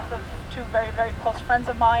through the death of two very, very close friends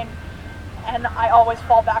of mine. And I always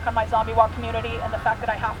fall back on my Zombie Walk community and the fact that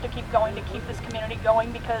I have to keep going to keep this community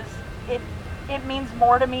going, because it means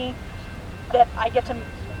more to me that I get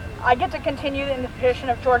to continue in the tradition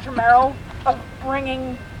of George Romero of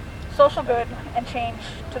bringing social good and change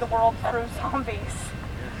to the world through zombies.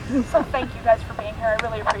 So thank you guys for being here. I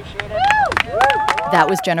really appreciate it. That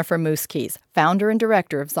was Jennifer Muskies, founder and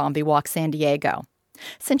director of Zombie Walk San Diego.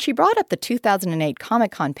 Since she brought up the 2008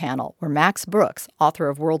 Comic-Con panel where Max Brooks, author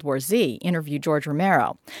of World War Z, interviewed George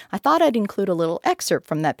Romero, I thought I'd include a little excerpt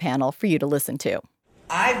from that panel for you to listen to.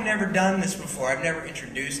 I've never done this before. I've never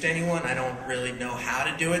introduced anyone. I don't really know how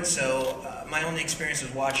to do it, so my only experience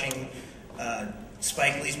was watching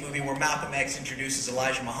Spike Lee's movie where Malcolm X introduces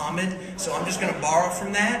Elijah Muhammad, so I'm just going to borrow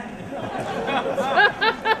from that.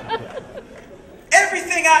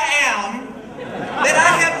 Everything I am that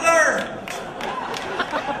I have learned,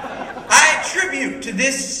 I attribute to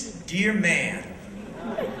this dear man.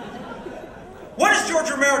 What is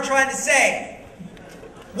George Romero trying to say?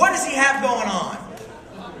 What does he have going on?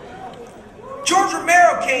 George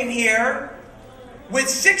Romero came here with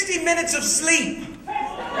 60 minutes of sleep.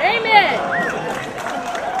 Amen.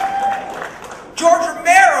 George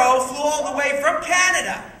Romero flew all the way from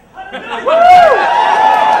Canada.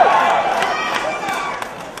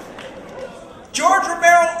 George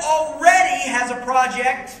Romero already has a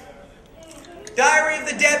project, Diary of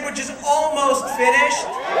the Dead, which is almost finished.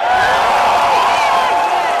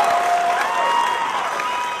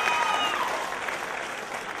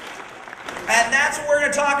 And that's what we're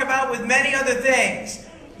going to talk about with many other things.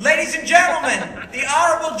 Ladies and gentlemen, the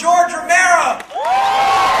Honorable George Romero.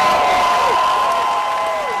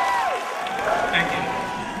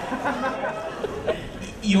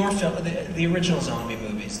 Your film, the original zombie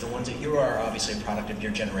movies, the ones that you are obviously a product of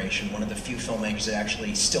your generation, one of the few filmmakers that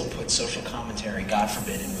actually still put social commentary, God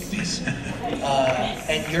forbid, in movies.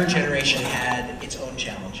 And your generation had its own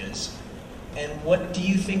challenges. And what do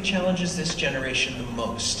you think challenges this generation the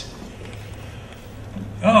most?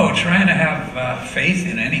 Oh, trying to have faith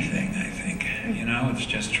in anything, I think. You know, it's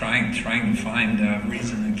just trying to find a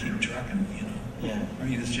reason to keep trucking, you know. Yeah. I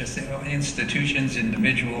mean, it's just institutions,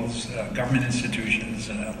 individuals, government institutions,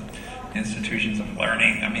 institutions of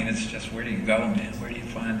learning. I mean, it's just, where do you go, man? Where do you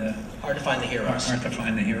find hard to find the heroes. Hard to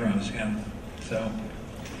find the heroes, yeah. So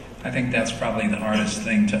I think that's probably the hardest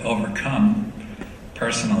thing to overcome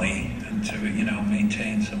personally, and to, you know,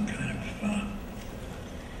 maintain some kind of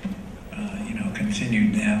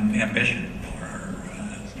continued ambition, or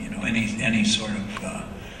you know, any sort of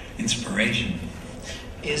inspiration.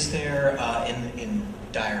 Is there in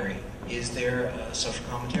Diary? Is there social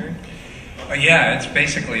commentary? Yeah, it's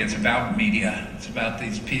about media. It's about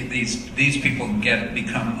these people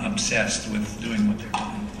become obsessed with doing what they're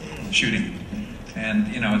doing, shooting,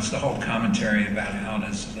 And, you know, it's the whole commentary about how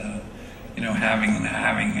does, you know,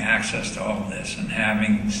 having access to all this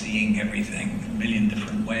and seeing everything a million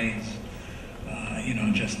different ways, you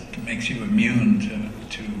know, just makes you immune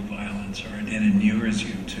to violence, or it inures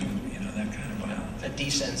you to, you know, that kind of violence. A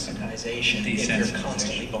desensitization if you're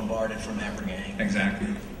constantly bombarded from everything.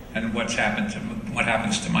 Exactly. And what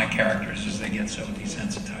happens to my characters is they get so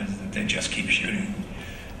desensitized that they just keep shooting.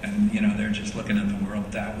 And, you know, they're just looking at the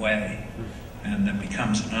world that way. And that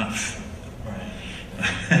becomes enough. Right.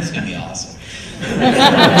 It's going to be awesome.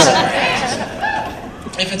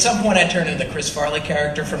 If at some point I turn into the Chris Farley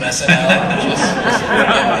character from SNL,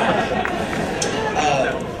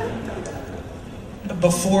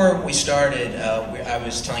 before we started, I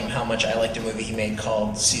was telling him how much I liked a movie he made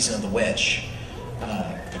called Season of the Witch. 9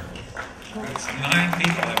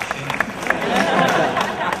 people have seen it.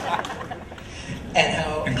 And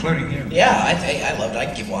how, including you. Yeah, I loved it. I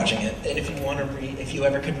could keep watching it. And if you want to, if you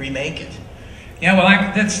ever could remake it. Yeah, well,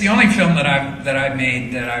 that's the only film that I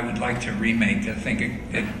made that I would like to remake. I think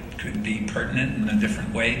it could be pertinent in a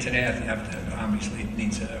different way today. I have to, obviously it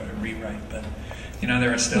needs a rewrite, but you know,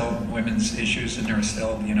 there are still women's issues, and there are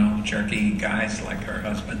still, you know, jerky guys like her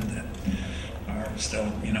husband that are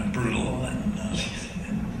still, you know, brutal and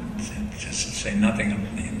just to say nothing of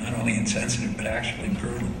not only insensitive but actually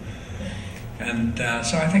brutal. And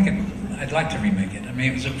so I think I'd like to remake it. I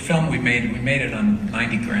mean, it was a film we made it on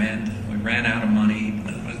 $90 grand. We ran out of money.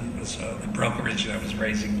 The brokerage that was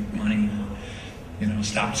raising money, you know,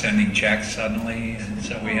 stopped sending checks suddenly, and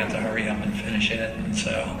so we had to hurry up and finish it. And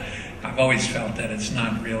so I've always felt that it's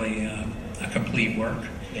not really a complete work.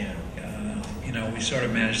 Yeah. You know, we sort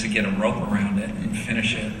of managed to get a rope around it and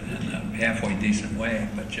finish it in a halfway decent way,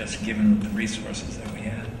 but just given the resources that we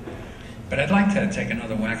had. But I'd like to take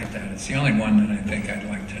another whack at that. It's the only one that I think I'd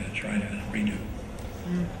like to try to redo.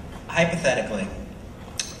 Hypothetically,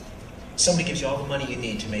 somebody gives you all the money you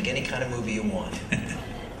need to make any kind of movie you want.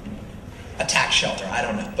 A tax shelter, I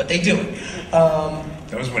don't know, but they do it.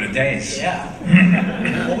 Those were the days. Yeah.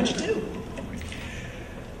 What would you do?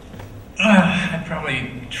 I'd probably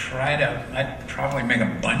make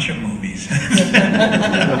a bunch of movies.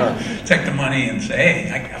 Take the money and say,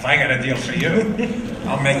 hey, if I got a deal for you,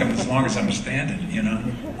 I'll make them as long as I'm standing, you know.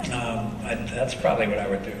 That's probably what I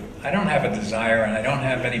would do. I don't have a desire, and I don't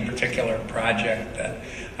have any particular project that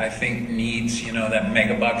I think needs, you know, that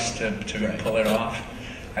megabucks to pull it off.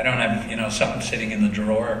 I don't have, you know, something sitting in the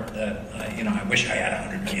drawer that, you know, I wish I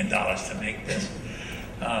had $100 million to make this.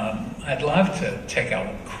 I'd love to take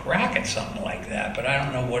a crack at something like that, but I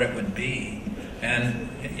don't know what it would be. And,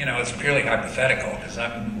 you know, it's purely hypothetical, because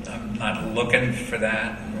I'm not looking for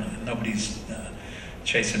that. Nobody's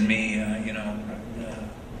chasing me, you know,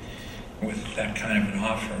 with that kind of an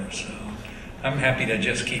offer. So I'm happy to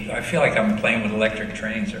just I feel like I'm playing with electric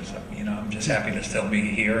trains or something. You know, I'm just happy to still be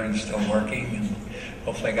here and still working, and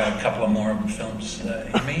hopefully I got a couple of more films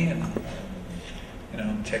in me, and, you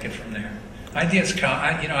know, take it from there. Ideas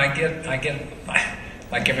come, you know, I get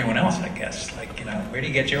like everyone else, I guess. Like, you know, where do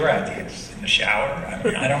you get your ideas? In the shower? I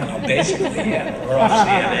mean, I don't know, basically, yeah. Or off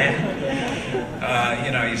CNN.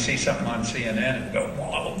 You know, you see something on CNN and go,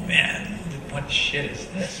 whoa, man, what shit is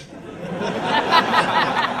this?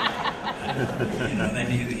 You know, then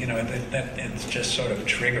you know, that it just sort of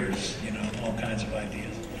triggers, you know, all kinds of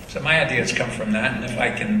ideas. So my ideas come from that, and if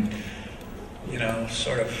I can, you know,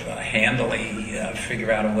 sort of handily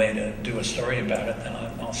figure out a way to do a story about it, then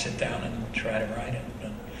I'll sit down and try to write it.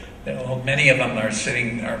 But many of them are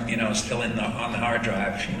you know, still on the hard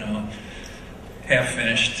drive, you know, half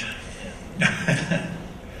finished.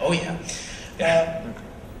 Oh yeah.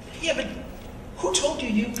 Yeah, but who told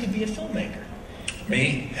you could be a filmmaker?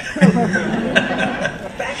 Me.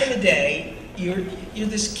 Back in the day, you're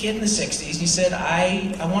this kid in the '60s. You said,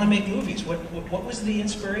 I want to make movies. What was the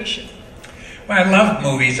inspiration? Well, I loved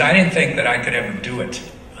movies. I didn't think that I could ever do it.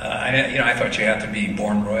 I thought you had to be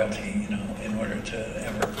born royalty, you know, in order to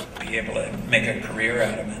ever be able to make a career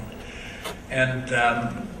out of it. And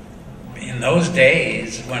in those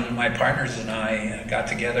days, when my partners and I got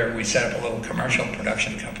together, we set up a little commercial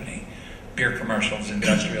production company, beer commercials,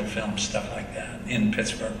 industrial films, stuff like that, in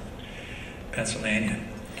Pittsburgh, Pennsylvania.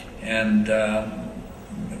 And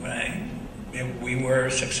we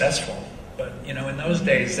were successful. But, you know, in those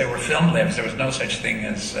days, there were film labs. There was no such thing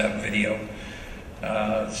as video.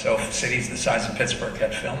 So cities the size of Pittsburgh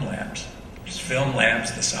had film labs. Film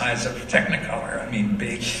labs the size of Technicolor. I mean,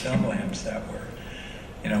 big film labs that were,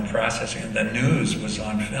 you know, processing. The news was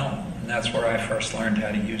on film. And that's where I first learned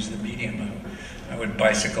how to use the medium I would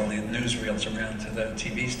bicycle the newsreels around to the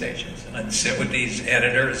TV stations, and I'd sit with these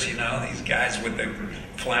editors, you know, these guys with the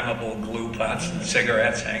flammable glue pots and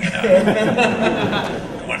cigarettes hanging out.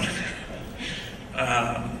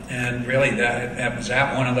 And really, that was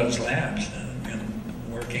at one of those labs,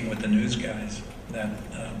 and working with the news guys, that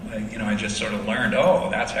I just sort of learned, oh,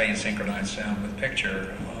 that's how you synchronize sound with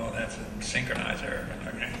picture. Oh, that's a synchronizer.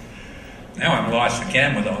 Okay. Now I'm lost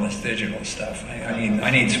again with all this digital stuff. I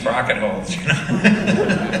need sprocket holes, you know.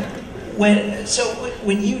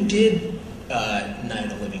 When you did Night of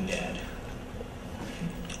the Living Dead,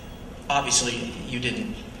 obviously you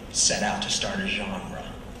didn't set out to start a genre.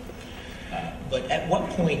 But at what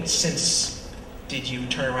point since did you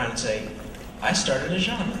turn around and say, I started a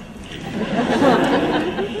genre?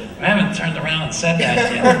 I haven't turned around and said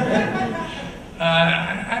that yet.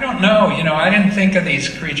 I don't know. You know, I didn't think of these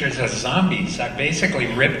creatures as zombies. I basically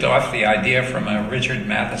ripped off the idea from a Richard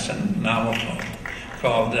Matheson novel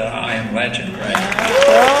called I Am Legend,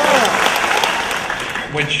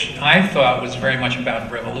 which I thought was very much about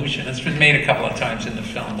revolution. It's been made a couple of times in the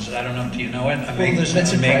films. I don't know, do you know it? Well, there's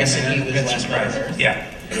Vincent Price and he was Vincent Price. Yeah.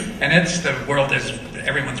 And the world is,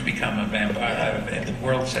 everyone's become a vampire. The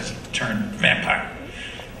world has turned vampire.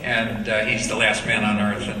 And he's the last man on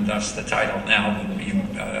Earth, and thus the title now,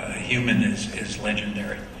 Human, is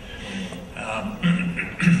legendary.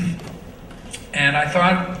 And I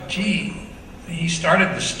thought, gee, he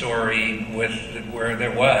started the story with where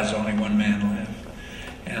there was only one man left.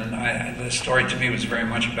 And the story to me was very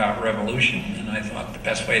much about revolution, and I thought the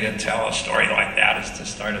best way to tell a story like that is to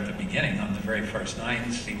start at the beginning, on the very first night,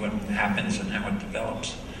 and see what happens and how it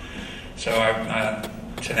develops. So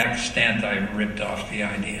to that extent, I ripped off the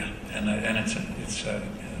idea, and it's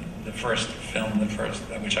the first film,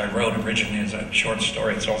 which I wrote originally as a short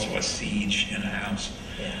story. It's also a siege in a house,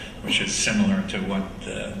 which is similar to what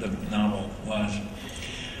the novel was.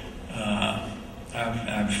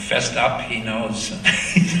 I've fessed up. He knows.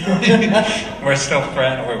 We're still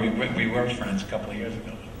friends, or we were friends a couple of years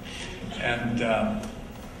ago, and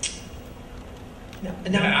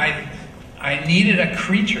I needed a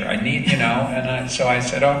creature. So I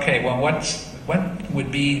said, okay, well, what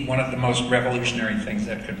would be one of the most revolutionary things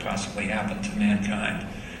that could possibly happen to mankind?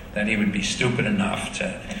 That he would be stupid enough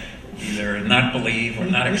to either not believe or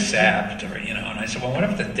not accept, or and I said, well, what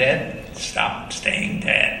if the dead stop staying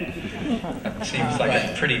dead? That seems like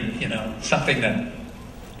a pretty, something that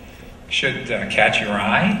should catch your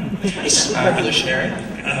eye. Revolutionary.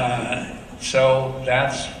 So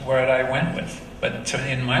that's what I went with. But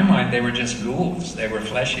in my mind, they were just ghouls. They were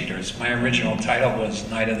flesh eaters. My original title was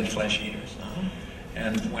Night of the Flesh Eaters.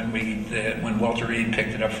 And when Walter Reed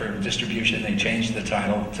picked it up for distribution, they changed the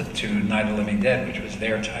title to Night of the Living Dead, which was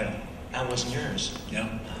their title. That wasn't yours. Yeah.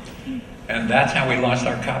 And that's how we lost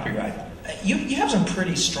our copyright. You have some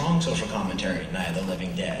pretty strong social commentary in Night of the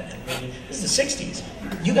Living Dead. I mean, it's the 60s.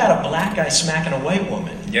 You got a black guy smacking a white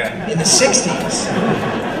woman. Yeah. In the 60s.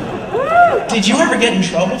 Did you ever get in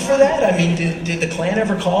trouble for that? I mean, did the Klan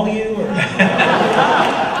ever call you? Or?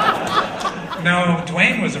 No,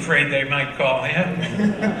 Dwayne was afraid they might call him.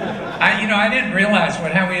 I didn't realize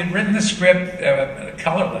how we had written the script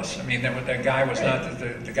colorless. I mean, the guy was not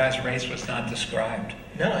the guy's race was not described.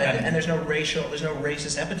 No, and there's no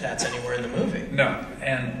racist epithets anywhere in the movie. No,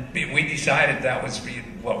 and we decided that was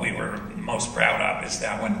what we were most proud of, is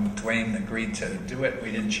that when Dwayne agreed to do it,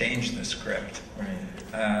 we didn't change the script. Right.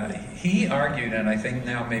 He argued, and I think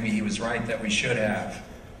now maybe he was right, that we should have.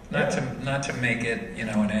 Not to make it,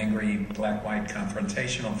 an angry black-white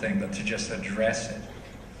confrontational thing, but to just address it.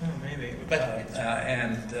 Oh, maybe. But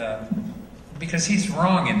because he's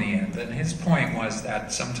wrong in the end, and his point was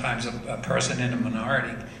that sometimes a person in a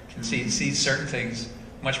minority can see certain things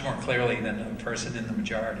much more clearly than a person in the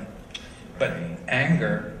majority. But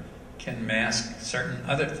anger can mask certain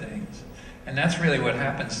other things, and that's really what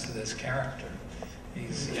happens to this character. He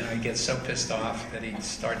gets so pissed off that he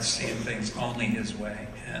starts seeing things only his way,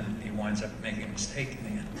 and he winds up making a mistake in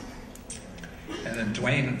the end. And then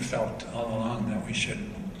Dwayne felt all along that we should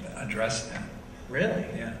address that. Really?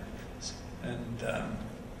 Yeah. And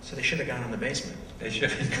so they should have gone in the basement. They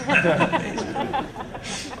should have gone in the basement.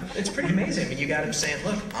 It's pretty amazing. I mean, you got him saying,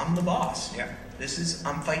 "Look, I'm the boss. Yeah.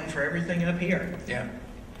 I'm fighting for everything up here." Yeah.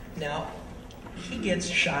 Now, he gets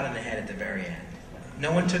shot in the head at the very end.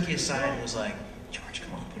 No one took you aside and was like, "George,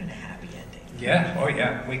 come on, put in a happy ending." Yeah. Oh,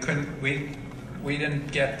 yeah. We couldn't. We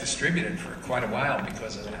didn't get distributed for quite a while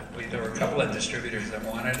because of that. There were a couple of distributors that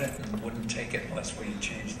wanted it and wouldn't take it unless we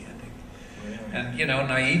changed the ending. Really? And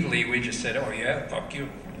naively, we just said, "Oh yeah, fuck you."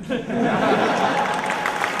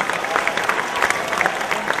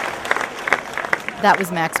 That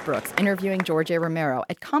was Max Brooks interviewing George A. Romero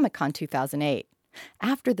at Comic-Con 2008.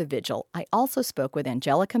 After the vigil, I also spoke with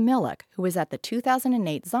Angelica Millick, who was at the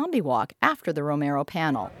 2008 Zombie Walk after the Romero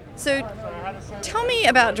panel. So tell me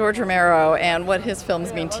about George Romero and what his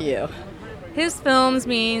films mean to you. His films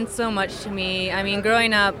mean so much to me. I mean,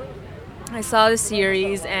 growing up, I saw the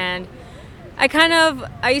series, and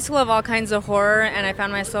I used to love all kinds of horror, and I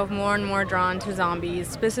found myself more and more drawn to zombies,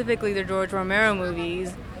 specifically the George Romero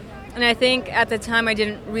movies. And I think at the time I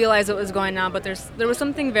didn't realize what was going on, but there was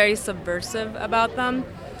something very subversive about them.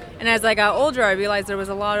 And as I got older, I realized there was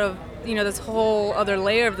a lot of, this whole other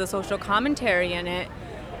layer of the social commentary in it.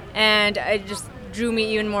 And it just drew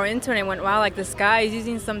me even more into it. I went, wow, like this guy is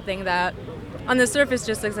using something that on the surface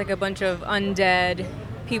just looks like a bunch of undead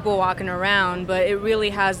people walking around, but it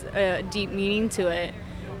really has a deep meaning to it.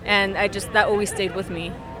 And that always stayed with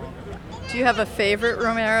me. Do you have a favorite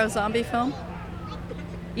Romero zombie film?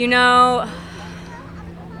 I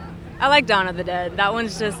like Dawn of the Dead. That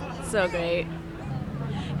one's just so great.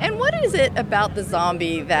 And what is it about the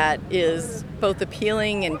zombie that is both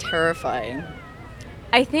appealing and terrifying?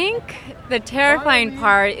 I think the terrifying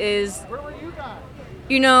part is,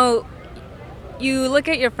 you look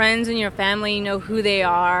at your friends and your family, you know who they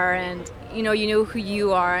are, and you know who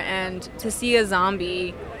you are, and to see a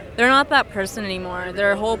zombie, they're not that person anymore.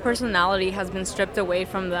 Their whole personality has been stripped away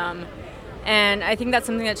from them. And I think that's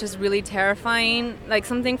something that's just really terrifying. Like,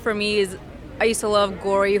 something for me is, I used to love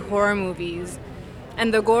gory horror movies.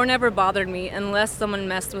 And the gore never bothered me unless someone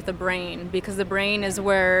messed with the brain, because the brain is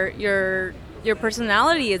where your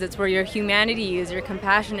personality is. It's where your humanity is, your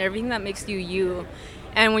compassion, everything that makes you you.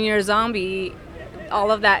 And when you're a zombie, all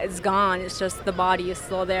of that is gone. It's just the body is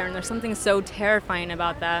still there. And there's something so terrifying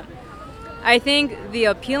about that. I think the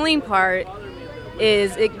appealing part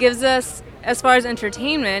is it gives us, as far as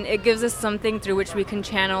entertainment, it gives us something through which we can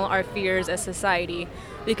channel our fears as society.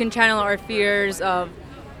 We can channel our fears of,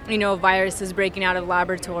 viruses breaking out of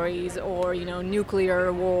laboratories, or,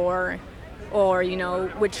 nuclear war, or,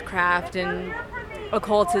 witchcraft and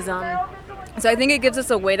occultism. So I think it gives us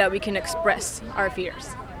a way that we can express our fears.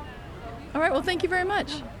 All right, well, thank you very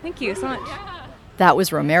much. Thank you so much. That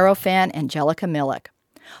was Romero fan Angelica Millick.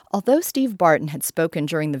 Although Steve Barton had spoken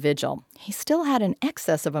during the vigil, he still had an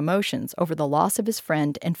excess of emotions over the loss of his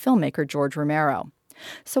friend and filmmaker George Romero.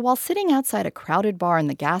 So while sitting outside a crowded bar in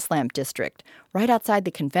the Gaslamp District, right outside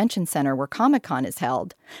the convention center where Comic-Con is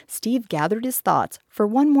held, Steve gathered his thoughts for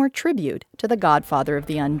one more tribute to the godfather of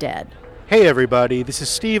the undead. Hey everybody, this is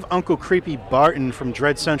Steve Uncle Creepy Barton from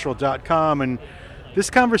DreadCentral.com, and this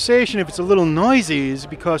conversation, if it's a little noisy, is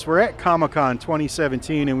because we're at Comic-Con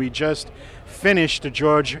 2017 and we just finished the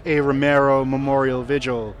George A. Romero Memorial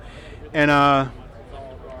Vigil. And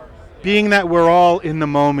being that we're all in the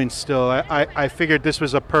moment still, I figured this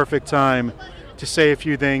was a perfect time to say a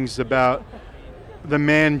few things about the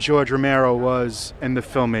man George Romero was and the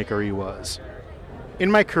filmmaker he was. In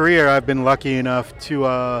my career, I've been lucky enough to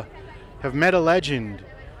have met a legend.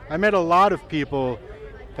 I met a lot of people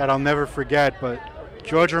that I'll never forget, but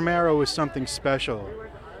George Romero was something special.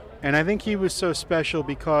 And I think he was so special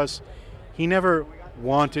because he never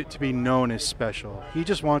wanted to be known as special. He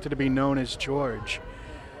just wanted to be known as George.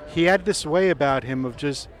 He had this way about him of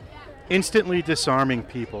just instantly disarming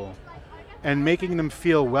people and making them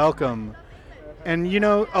feel welcome. And,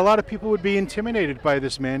 a lot of people would be intimidated by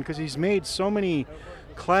this man because he's made so many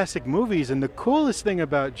classic movies. And the coolest thing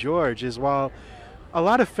about George is, while a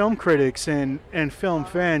lot of film critics and film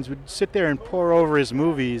fans would sit there and pore over his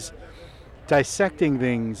movies, dissecting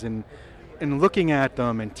things and looking at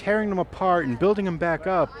them and tearing them apart and building them back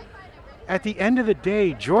up, at the end of the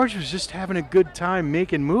day, George was just having a good time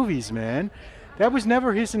making movies, man. That was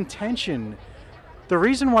never his intention. The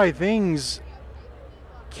reason why things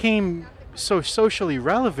came so socially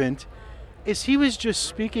relevant is he was just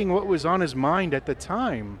speaking what was on his mind at the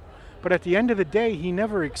time. But at the end of the day, he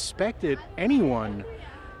never expected anyone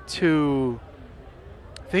to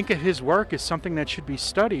think of his work as something that should be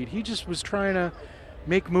studied. He just was trying to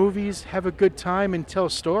make movies, have a good time, and tell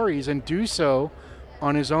stories, and do so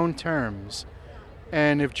on his own terms.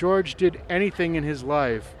 And if George did anything in his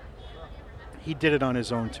life, he did it on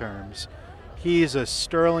his own terms. He is a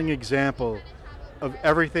sterling example of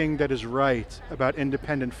everything that is right about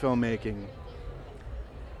independent filmmaking.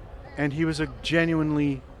 And he was a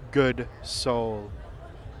genuinely good soul.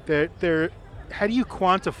 How do you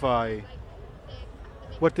quantify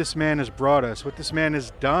what this man has brought us, what this man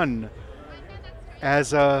has done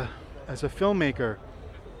as a filmmaker?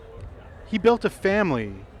 He built a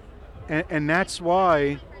family, and that's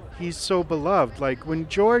why he's so beloved. Like, when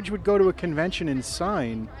George would go to a convention and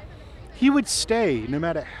sign, he would stay no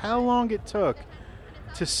matter how long it took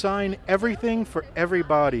to sign everything for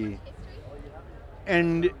everybody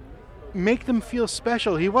and make them feel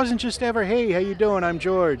special. He wasn't just ever, hey, how you doing? I'm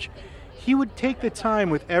George. He would take the time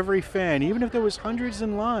with every fan, even if there was hundreds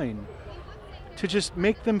in line, to just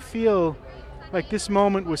make them feel like this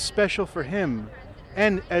moment was special for him,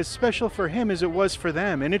 and as special for him as it was for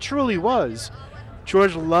them. And it truly was.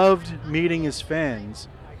 George loved meeting his fans.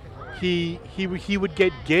 He would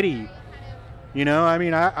get giddy. You know, I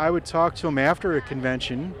mean, I would talk to him after a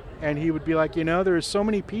convention, and he would be like, you know, there are so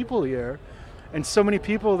many people here, and so many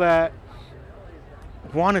people that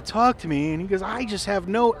want to talk to me. And he goes, I just have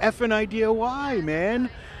no effing idea why, man.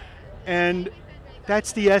 And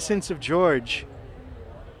that's the essence of George.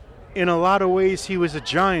 In a lot of ways, he was a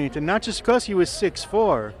giant, and not just because he was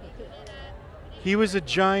 6'4". He was a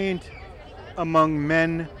giant among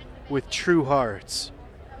men with true hearts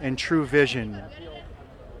and true vision.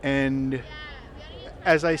 And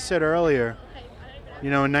as I said earlier, you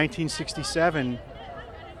know, in 1967,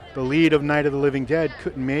 the lead of Night of the Living Dead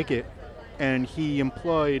couldn't make it, and he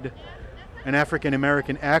employed an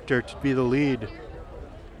African-American actor to be the lead.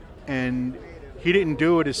 And he didn't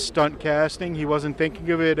do it as stunt casting. He wasn't thinking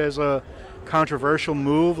of it as a controversial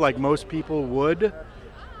move like most people would.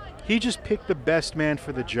 He just picked the best man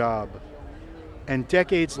for the job. And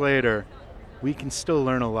decades later, we can still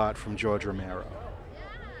learn a lot from George Romero.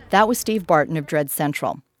 That was Steve Barton of Dread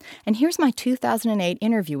Central. And here's my 2008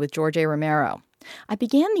 interview with George A. Romero. I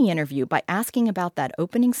began the interview by asking about that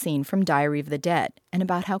opening scene from Diary of the Dead and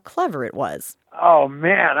about how clever it was. Oh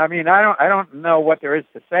man, I mean, I don't know what there is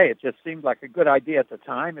to say. It just seemed like a good idea at the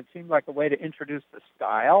time. It seemed like a way to introduce the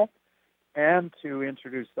style and to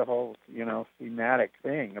introduce the whole, you know, thematic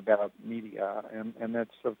thing about media. And that's,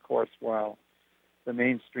 of course, while the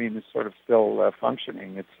mainstream is sort of still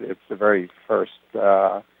functioning, it's the very first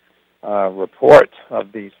report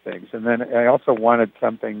of these things. And then I also wanted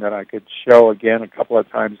something that I could show again a couple of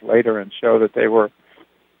times later and show that they were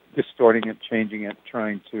distorting it, changing it,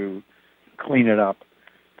 trying to clean it up.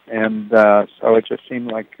 And so it just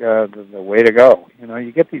seemed like the way to go. You know,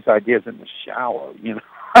 you get these ideas in the shower, you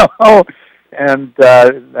know, and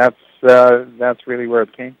that's really where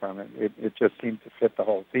it came from. It just seemed to fit the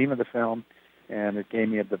whole theme of the film, and it gave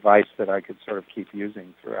me a device that I could sort of keep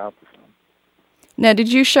using throughout the film. Now,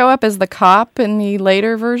 did you show up as the cop in the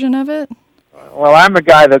later version of it? Well, I'm a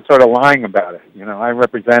guy that's sort of lying about it. You know, I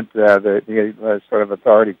represent the sort of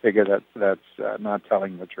authority figure that's not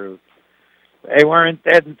telling the truth. They weren't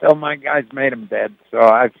dead until my guys made them dead. So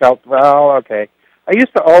I felt, well, okay. I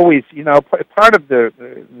used to always, you know, part of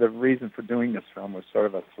the reason for doing this film was sort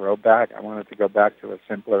of a throwback. I wanted to go back to a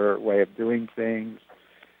simpler way of doing things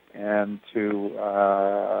and to,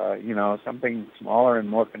 you know, something smaller and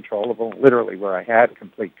more controllable, literally where I had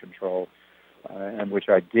complete control, and which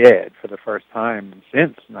I did for the first time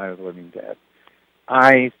since Night of the Living Dead.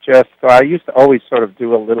 I used to always sort of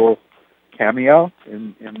do a little cameo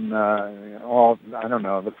in all, I don't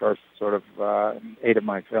know, the first sort of 8 of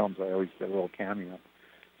my films. I always did a little cameo.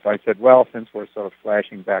 So I said, well, since we're sort of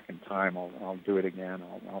flashing back in time, I'll do it again.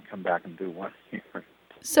 I'll come back and do one here.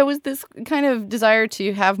 So was this kind of desire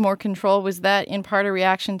to have more control, was that in part a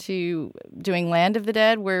reaction to doing Land of the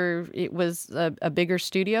Dead, where it was a bigger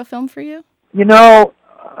studio film for you? You know,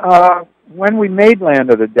 when we made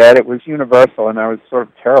Land of the Dead, it was Universal, and I was sort of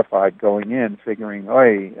terrified going in, figuring,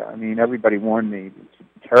 I mean, everybody warned me,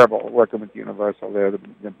 it's terrible working with Universal. They're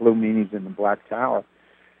the Blue Meanies in the Black Tower.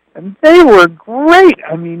 And they were great.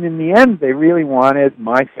 I mean, in the end, they really wanted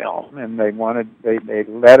my film, and they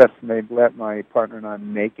let my partner and I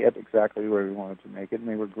make it exactly where we wanted to make it, and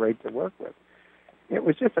they were great to work with. It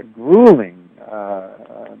was just a grueling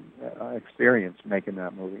experience making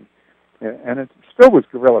that movie. And it still was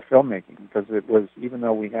guerrilla filmmaking, because it was, even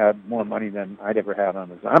though we had more money than I'd ever had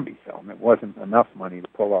on a zombie film, it wasn't enough money to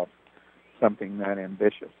pull off something that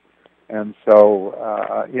ambitious. And so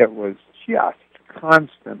it was just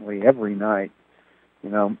constantly, every night, you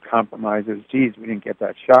know, compromises. Geez, we didn't get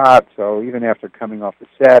that shot, so even after coming off the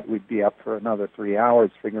set, we'd be up for another 3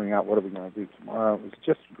 hours figuring out what are we going to do tomorrow. It was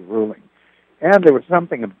just grueling. And there was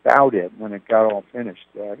something about it when it got all finished.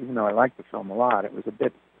 Even though I liked the film a lot, it was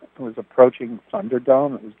approaching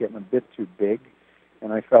Thunderdome. It was getting a bit too big,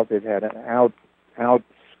 and I felt it had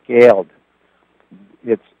outscaled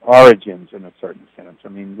its origins in a certain sense. I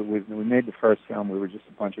mean, when we made the first film, we were just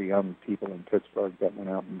a bunch of young people in Pittsburgh that went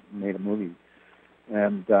out and made a movie.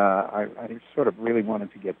 And I sort of really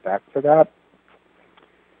wanted to get back to that.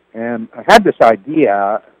 And I had this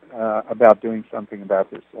idea about doing something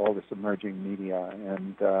about all this emerging media.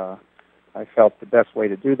 And I felt the best way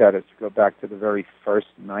to do that is to go back to the very first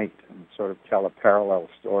night and sort of tell a parallel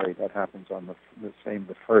story that happens on the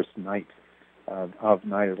first night of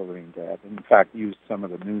Night of the Living Dead. And in fact, used some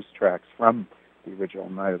of the news tracks from the original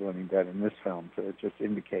Night of the Living Dead in this film to just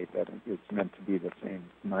indicate that it's meant to be the same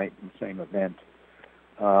night and same event.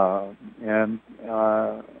 And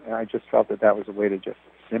I just felt that was a way to just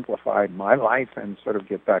simplify my life and sort of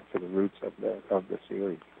get back to the roots of the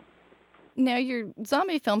series. Now, your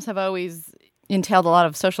zombie films have always entailed a lot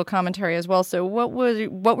of social commentary as well. So, what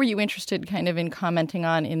were you interested kind of in commenting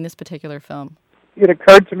on in this particular film? It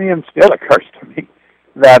occurred to me, and still occurs to me,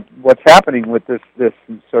 that what's happening with this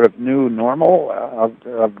sort of new normal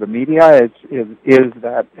of the media is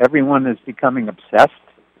that everyone is becoming obsessed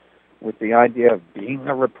with the idea of being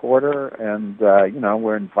a reporter, and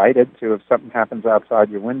we're invited to, if something happens outside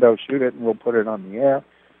your window, shoot it, and we'll put it on the air.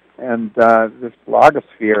 And this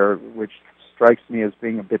blogosphere, which strikes me as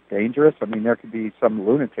being a bit dangerous. I mean, there could be some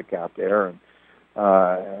lunatic out there and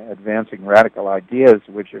advancing radical ideas,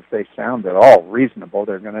 which, if they sound at all reasonable,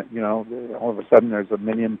 they're going to, all of a sudden there's 1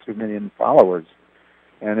 million, 2 million followers.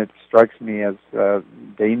 And it strikes me as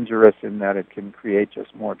dangerous in that it can create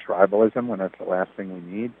just more tribalism when that's the last thing we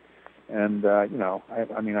need. And, I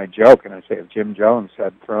joke and I say if Jim Jones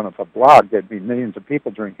had thrown up a blog, there'd be millions of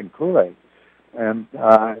people drinking Kool-Aid. And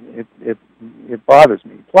it bothers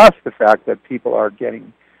me. Plus the fact that people are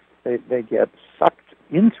they get sucked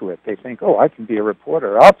into it. They think, oh, I can be a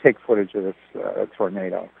reporter. I'll take footage of this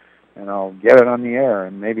tornado, and I'll get it on the air,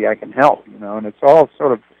 and maybe I can help. And it's all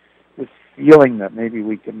sort of this feeling that maybe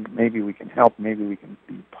we can help, maybe we can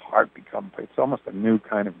become. It's almost a new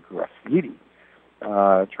kind of graffiti,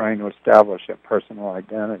 trying to establish a personal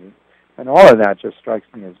identity, and all of that just strikes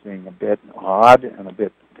me as being a bit odd and a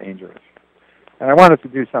bit dangerous. And I wanted to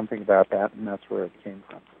do something about that, and that's where it came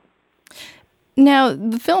from. Now,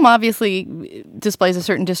 the film obviously displays a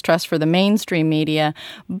certain distrust for the mainstream media,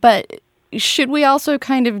 but should we also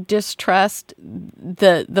kind of distrust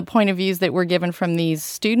the point of views that were given from these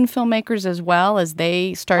student filmmakers as well as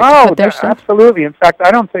they start to put their stuff? Absolutely. In fact, I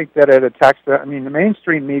don't think that it attacks the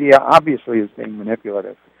mainstream media obviously is being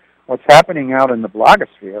manipulative. What's happening out in the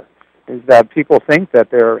blogosphere is that people think that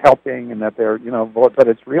they're helping and that they're, but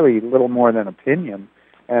it's really little more than opinion.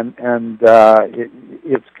 And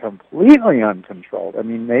it's completely uncontrolled. I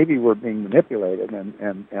mean, maybe we're being manipulated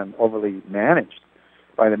and overly managed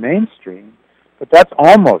by the mainstream, but that's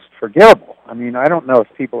almost forgivable. I mean, I don't know if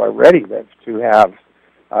people are ready to have,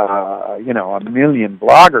 1 million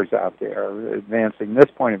bloggers out there advancing this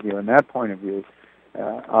point of view and that point of view,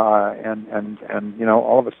 and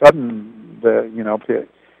all of a sudden,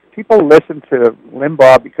 people listen to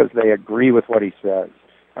Limbaugh because they agree with what he says.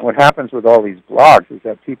 And what happens with all these blogs is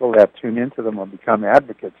that people that tune into them or become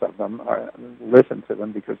advocates of them listen to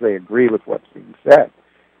them because they agree with what's being said.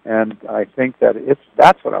 And I think that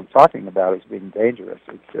that's what I'm talking about as being dangerous.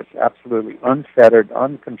 It's just absolutely unfettered,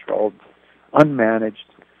 uncontrolled, unmanaged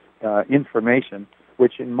information,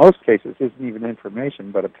 which in most cases isn't even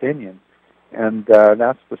information but opinion. And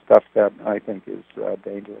that's the stuff that I think is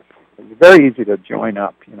dangerous. It's very easy to join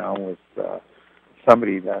up, with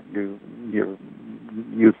somebody that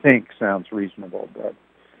you think sounds reasonable, but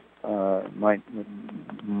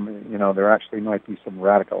there actually might be some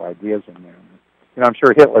radical ideas in there. I'm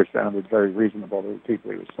sure Hitler sounded very reasonable to the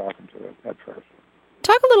people he was talking to at first.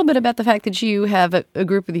 Talk a little bit about the fact that you have a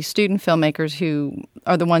group of these student filmmakers who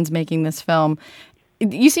are the ones making this film.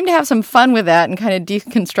 You seem to have some fun with that and kind of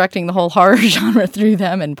deconstructing the whole horror genre through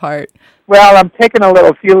them in part. Well, I'm taking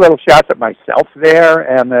a few little shots at myself there,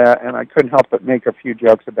 and I couldn't help but make a few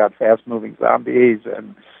jokes about fast-moving zombies,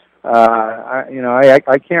 and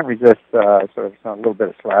I can't resist sort of a little bit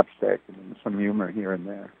of slapstick and some humor here and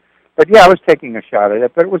there. But yeah, I was taking a shot at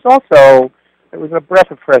it, but it was a breath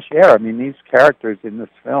of fresh air. I mean, these characters in this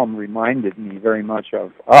film reminded me very much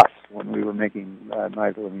of us when we were making Night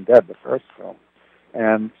of the Living Dead, the first film.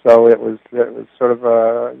 And so it was sort of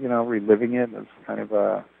reliving it as kind of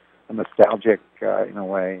a nostalgic, in a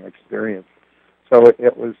way, experience. So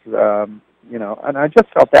it was, and I just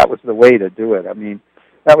felt that was the way to do it. I mean,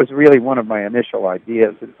 that was really one of my initial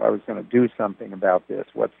ideas. If I was going to do something about this,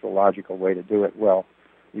 what's the logical way to do it? Well,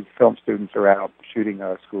 these film students are out shooting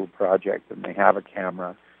a school project, and they have a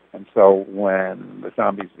camera. And so when the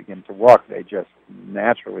zombies begin to walk, they just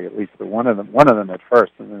naturally, at least one of them at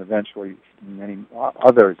first, and then eventually many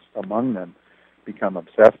others among them, become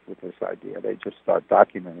obsessed with this idea. They just start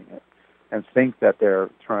documenting it and think that they're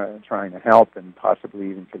trying to help and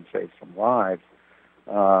possibly even can save some lives.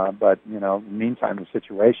 But, in the meantime, the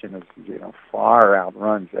situation is, far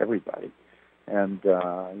outruns everybody. And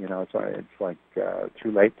it's like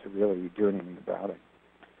too late to really do anything about it.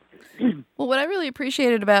 Well, what I really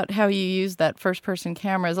appreciated about how you used that first-person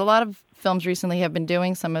camera is a lot of films recently have been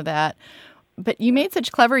doing some of that, but you made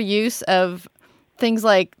such clever use of things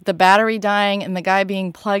like the battery dying and the guy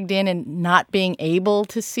being plugged in and not being able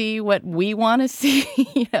to see what we want to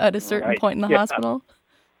see at a certain point in the hospital.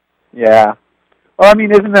 Yeah. Well, I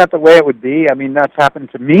mean, isn't that the way it would be? I mean, that's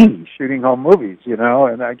happened to me shooting home movies,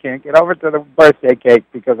 and I can't get over to the birthday cake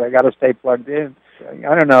because I got to stay plugged in.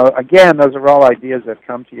 I don't know. Again, those are all ideas that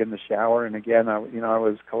come to you in the shower. And again, I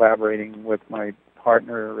was collaborating with my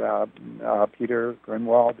partner, Peter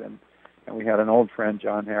Grunwald, and we had an old friend,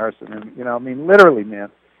 John Harrison. And, literally,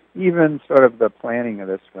 man, even sort of the planning of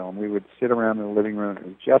this film, we would sit around in the living room. It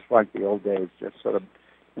was just like the old days, just sort of,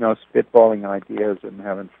 spitballing ideas and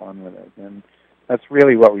having fun with it. And that's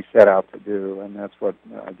really what we set out to do, and that's what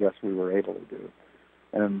I guess we were able to do.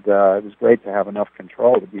 And it was great to have enough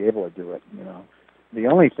control to be able to do it, The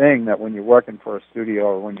only thing that when you're working for a studio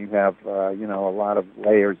or when you have, a lot of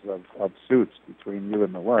layers of suits between you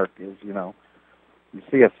and the work is, you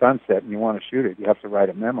see a sunset and you want to shoot it, you have to write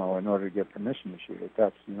a memo in order to get permission to shoot it.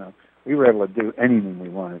 That's, we were able to do anything we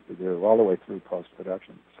wanted to do all the way through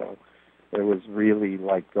post-production. So it was really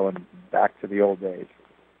like going back to the old days.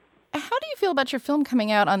 How do you feel about your film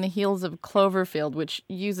coming out on the heels of Cloverfield, which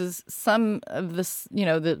uses some of this,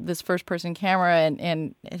 this first-person camera,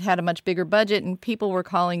 and it had a much bigger budget, and people were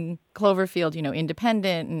calling Cloverfield,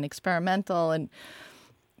 independent and experimental, and,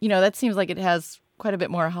 that seems like it has quite a bit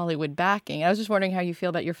more Hollywood backing. I was just wondering how you feel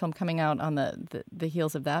about your film coming out on the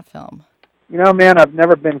heels of that film. Man, I've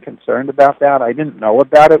never been concerned about that. I didn't know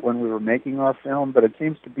about it when we were making our film, but it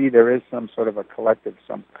seems to be there is some sort of a collective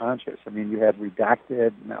subconscious. I mean, you had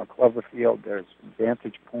Redacted, now Cloverfield, there's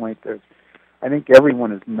Vantage Point, I think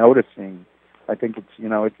everyone is noticing. I think it's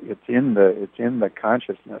it's in the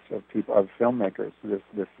consciousness of people, of filmmakers,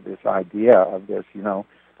 this idea of this,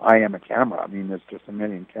 I am a camera. I mean, there's just a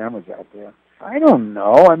million cameras out there. I don't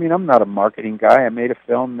know. I mean, I'm not a marketing guy. I made a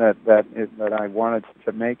film that I wanted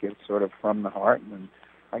to make it sort of from the heart, and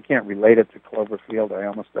I can't relate it to Cloverfield. I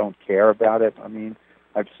almost don't care about it. I mean,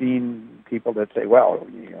 I've seen people that say, well,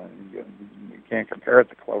 you can't compare it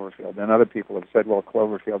to Cloverfield. And other people have said, well,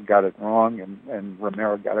 Cloverfield got it wrong and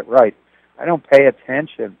Romero got it right. I don't pay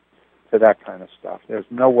attention to that kind of stuff. There's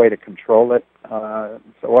no way to control it, so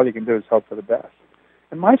all you can do is hope for the best.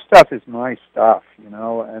 And my stuff is my stuff,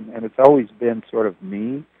 and it's always been sort of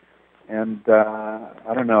me. And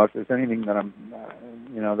I don't know if there's anything that I'm,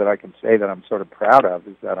 that I can say that I'm sort of proud of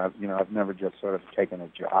is that I've never just sort of taken a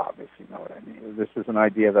job, if you know what I mean. This is an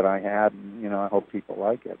idea that I had, and I hope people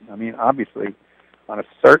like it. I mean, obviously, on a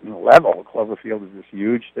certain level, Cloverfield is this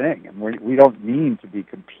huge thing, and we don't mean to be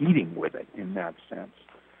competing with it in that sense.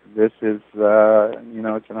 This is,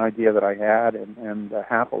 it's an idea that I had, and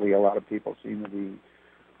happily, a lot of people seem to be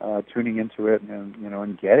tuning into it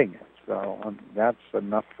and getting it. So that's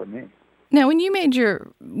enough for me. Now, when you made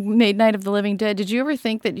Night of the Living Dead, did you ever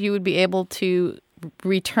think that you would be able to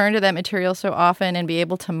return to that material so often and be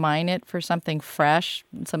able to mine it for something fresh,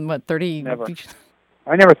 30... Never.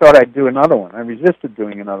 I never thought I'd do another one. I resisted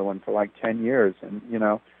doing another one for like 10 years. And,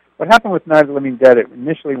 what happened with Night of the Living Dead, it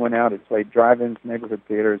initially went out, it played drive-ins, neighborhood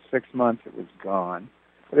theaters, 6 months, it was gone.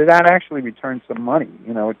 But it had actually returned some money.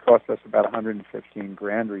 It cost us about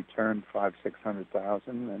 $115,000, returned $500,000-$600,000,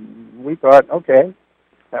 and we thought, okay,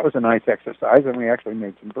 that was a nice exercise, and we actually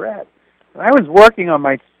made some bread. And I was working on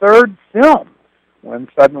my third film when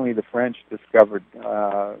suddenly the French discovered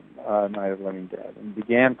Night of the Living Dead and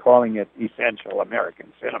began calling it essential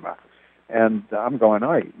American cinema. And I'm going,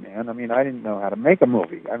 oh, man, I mean, I didn't know how to make a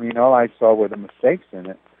movie. I mean, all I saw were the mistakes in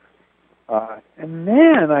it. And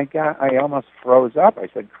then I almost froze up. I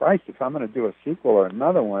said, Christ, if I'm going to do a sequel or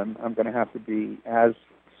another one, I'm going to have to be as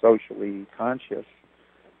socially conscious.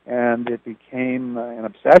 And it became an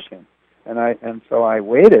obsession. And so I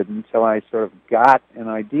waited until I sort of got an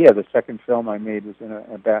idea. The second film I made was in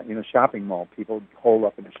a shopping mall. People holed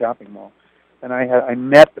up in a shopping mall. And I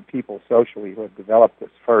met the people socially who had developed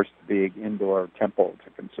this first big indoor temple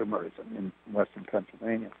to consumerism in Western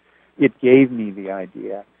Pennsylvania. It gave me the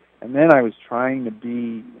idea. And then I was trying to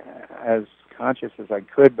be as conscious as I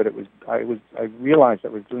could, but I realized I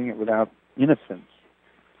was doing it without innocence.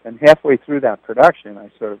 And halfway through that production,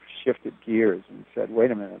 I sort of shifted gears and said,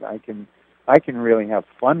 wait a minute, I can really have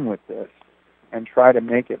fun with this and try to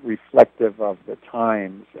make it reflective of the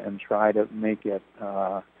times and try to make it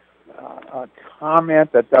a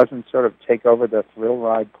comment that doesn't sort of take over the thrill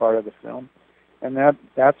ride part of the film. And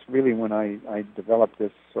that's really when I developed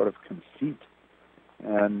this sort of conceit.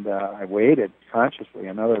 And I waited consciously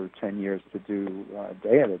another 10 years to do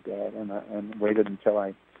Day of the Dead, and waited until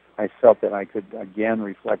I felt that I could again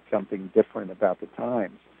reflect something different about the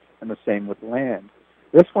times, and the same with Land.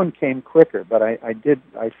 This one came quicker, but I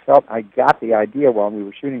felt I got the idea while we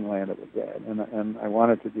were shooting Land of the Dead, and I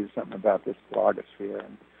wanted to do something about this blogosphere.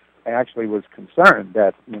 And I actually was concerned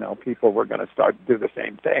that, people were going to start to do the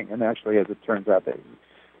same thing, and actually, as it turns out,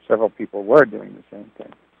 several people were doing the same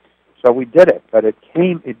thing. So we did it, but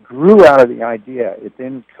it grew out of the idea. It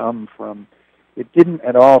didn't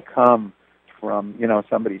at all come from,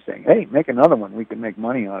 somebody saying, hey, make another one, we can make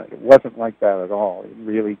money on it. It wasn't like that at all. It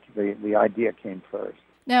really, the idea came first.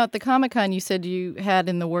 Now, at the Comic-Con, you said you had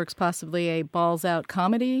in the works possibly a balls-out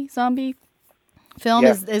comedy zombie film.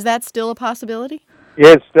 Yeah. Is that still a possibility? It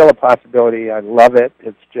is still a possibility. I love it.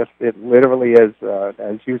 It literally is,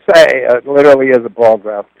 as you say, it literally is a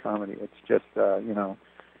balls-out comedy. It's just,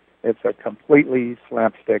 it's a completely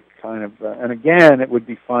slapstick kind of, and again, it would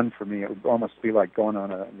be fun for me. It would almost be like going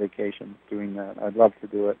on a vacation doing that. I'd love to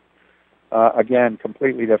do it. Again,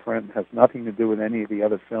 completely different. Has nothing to do with any of the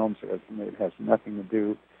other films. It has nothing to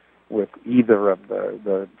do with either of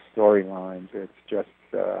the storylines. It's just,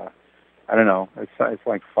 I don't know. It's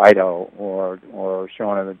like Fido or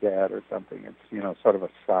Shaun of the Dead or something. It's sort of a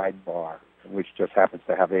sidebar, which just happens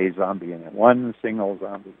to have a zombie in it, one single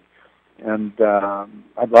zombie. And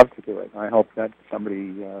I'd love to do it. I hope that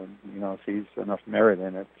somebody, sees enough merit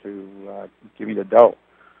in it to give me the dough.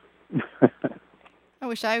 I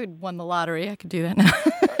wish I had won the lottery. I could do that now.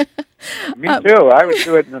 Me too. I would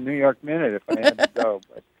do it in the New York Minute if I had the dough.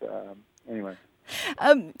 But anyway.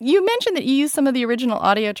 You mentioned that you used some of the original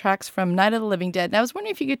audio tracks from Night of the Living Dead. And I was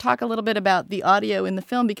wondering if you could talk a little bit about the audio in the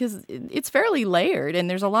film, because it's fairly layered and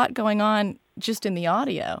there's a lot going on just in the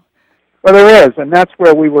audio. Well, there is, and that's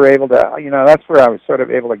where we were able to, that's where I was sort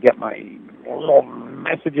of able to get my little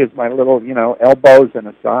messages, my little, elbows and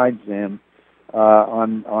asides in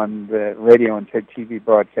on the radio and TV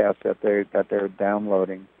broadcast that they're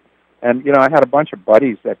downloading. And, I had a bunch of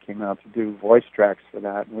buddies that came out to do voice tracks for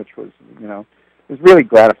that, which was, it was really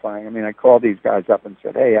gratifying. I mean, I called these guys up and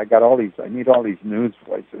said, hey, I need all these news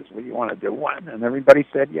voices. Will you want to do one? And everybody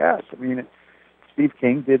said yes. I mean, Steve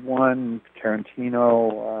King did one,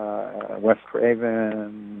 Tarantino, Wes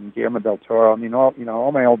Craven, Guillermo del Toro. I mean,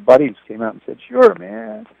 all my old buddies came out and said, "Sure,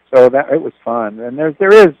 man." So that it was fun. And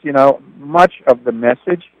there is, much of the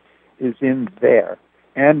message is in there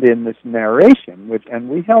and in this narration, and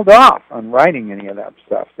we held off on writing any of that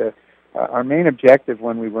stuff. Our main objective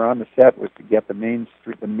when we were on the set was to get the main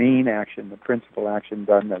action, the principal action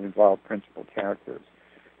done that involved principal characters.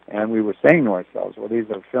 And we were saying to ourselves, well, these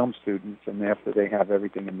are film students, and after they have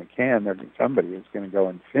everything in the can, somebody is going to go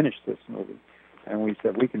and finish this movie. And we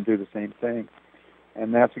said, we can do the same thing.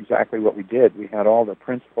 And that's exactly what we did. We had all the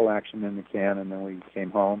principal action in the can, and then we came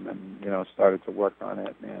home and, started to work on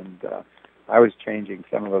it. And I was changing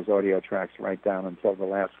some of those audio tracks right down until the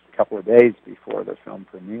last couple of days before the film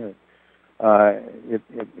premiered.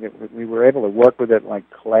 We were able to work with it like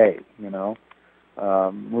clay,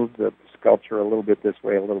 move the sculpture a little bit this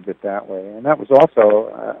way, a little bit that way. And that was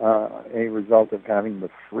also a result of having the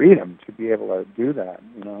freedom to be able to do that,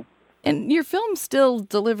 And your film still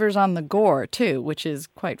delivers on the gore, too, which is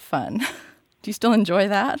quite fun. Do you still enjoy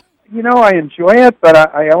that? I enjoy it, but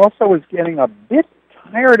I also was getting a bit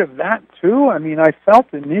tired of that, too. I mean, I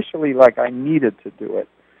felt initially like I needed to do it.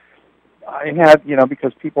 I had,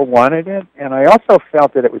 because people wanted it, and I also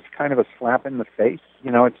felt that it was kind of a slap in the face.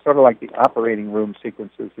 It's sort of like the operating room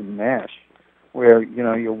sequences in MASH, where,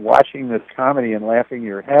 you're watching this comedy and laughing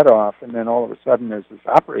your head off, and then all of a sudden there's this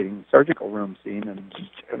operating surgical room scene,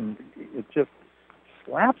 and it just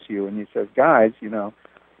slaps you, and you say, guys,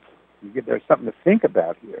 there's something to think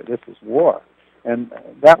about here. This is war. And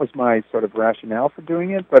that was my sort of rationale for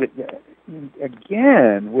doing it. But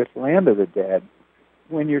again, with Land of the Dead,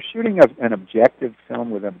 when you're shooting an objective film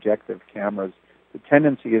with objective cameras, the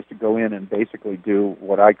tendency is to go in and basically do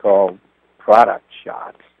what I call product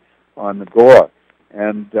shots on the gore.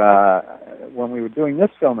 And when we were doing this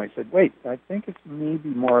film, I said, wait, I think it's maybe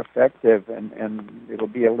more effective and it'll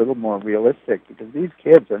be a little more realistic, because these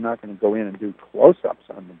kids are not going to go in and do close-ups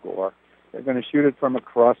on the gore. They're going to shoot it from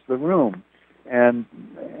across the room. And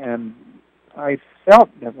I felt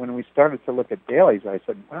that when we started to look at dailies, I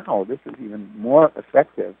said, wow, this is even more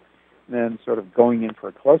effective than sort of going in for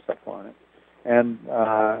a close-up on it. And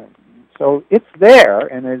so it's there,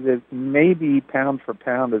 and it is maybe pound for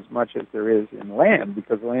pound as much as there is in Land,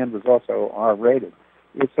 because Land was also R-rated.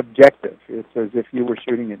 It's objective. It's as if you were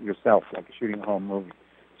shooting it yourself, like shooting a home movie.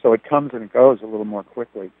 So it comes and it goes a little more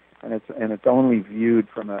quickly. and it's only viewed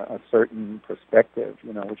from a certain perspective,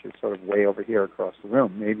 which is sort of way over here across the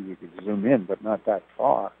room. Maybe you could zoom in, but not that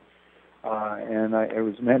far. It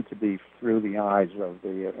was meant to be through the eyes of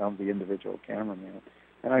the individual cameraman.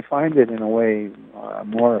 And I find it, in a way,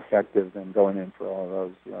 more effective than going in for all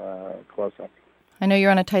those close-ups. I know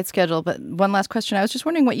you're on a tight schedule, but one last question. I was just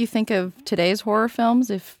wondering what you think of today's horror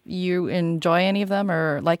films, if you enjoy any of them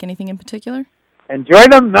or like anything in particular? Enjoy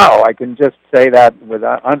them? No, I can just say that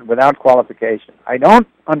without qualification. I don't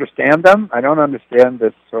understand them. I don't understand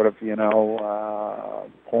this sort of,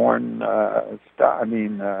 porn stuff.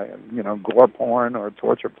 Gore porn or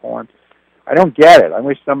torture porn. I don't get it. I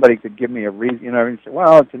wish somebody could give me a reason. And say,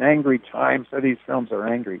 well, it's an angry time, so these films are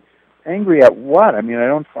angry. Angry at what? I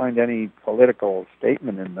don't find any political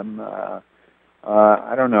statement in them.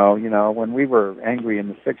 I don't know. When we were angry in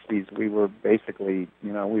the 60s, we were basically,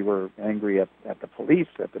 we were angry at the police,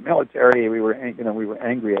 at the military. We were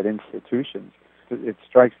angry at institutions. It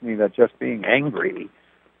strikes me that just being angry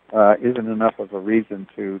isn't enough of a reason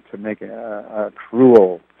to make a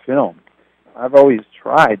cruel film. I've always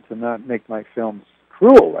tried to not make my films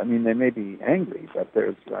cruel. They may be angry, but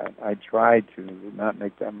I try to not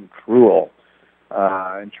make them cruel.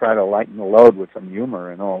 And try to lighten the load with some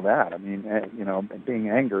humor and all that. Being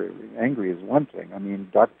angry is one thing.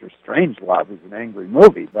 Dr. Strangelove is an angry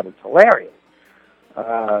movie, but it's hilarious.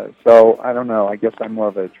 So, I don't know. I guess I'm more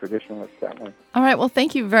of a traditionalist that way. All right. Well,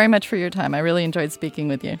 thank you very much for your time. I really enjoyed speaking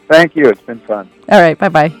with you. Thank you. It's been fun. All right.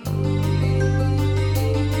 Bye-bye.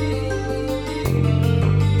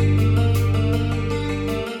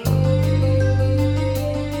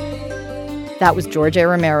 That was George A.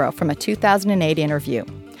 Romero from a 2008 interview.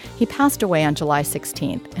 He passed away on July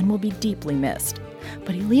 16th and will be deeply missed.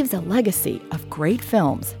 But he leaves a legacy of great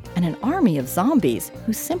films and an army of zombies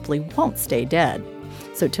who simply won't stay dead.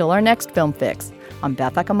 So till our next Film Fix, I'm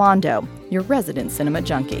Beth Accomando, your resident cinema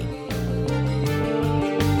junkie.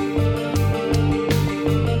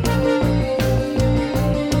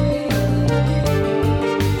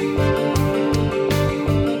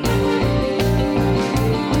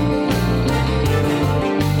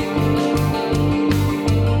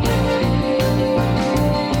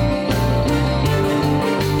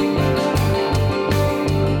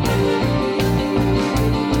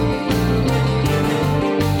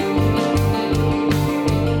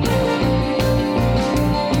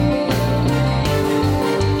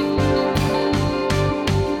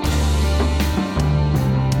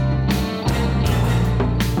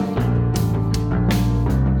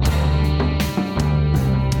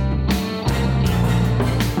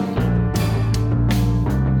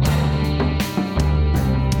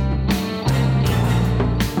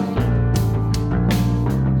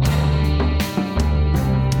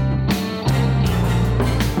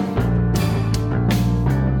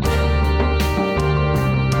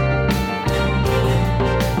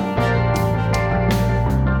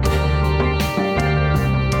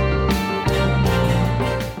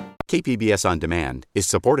 KPBS On Demand is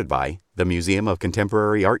supported by the Museum of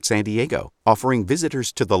Contemporary Art San Diego, offering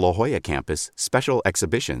visitors to the La Jolla campus special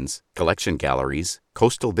exhibitions, collection galleries,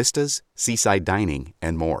 coastal vistas, seaside dining,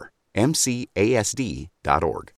 and more. MCASD.org.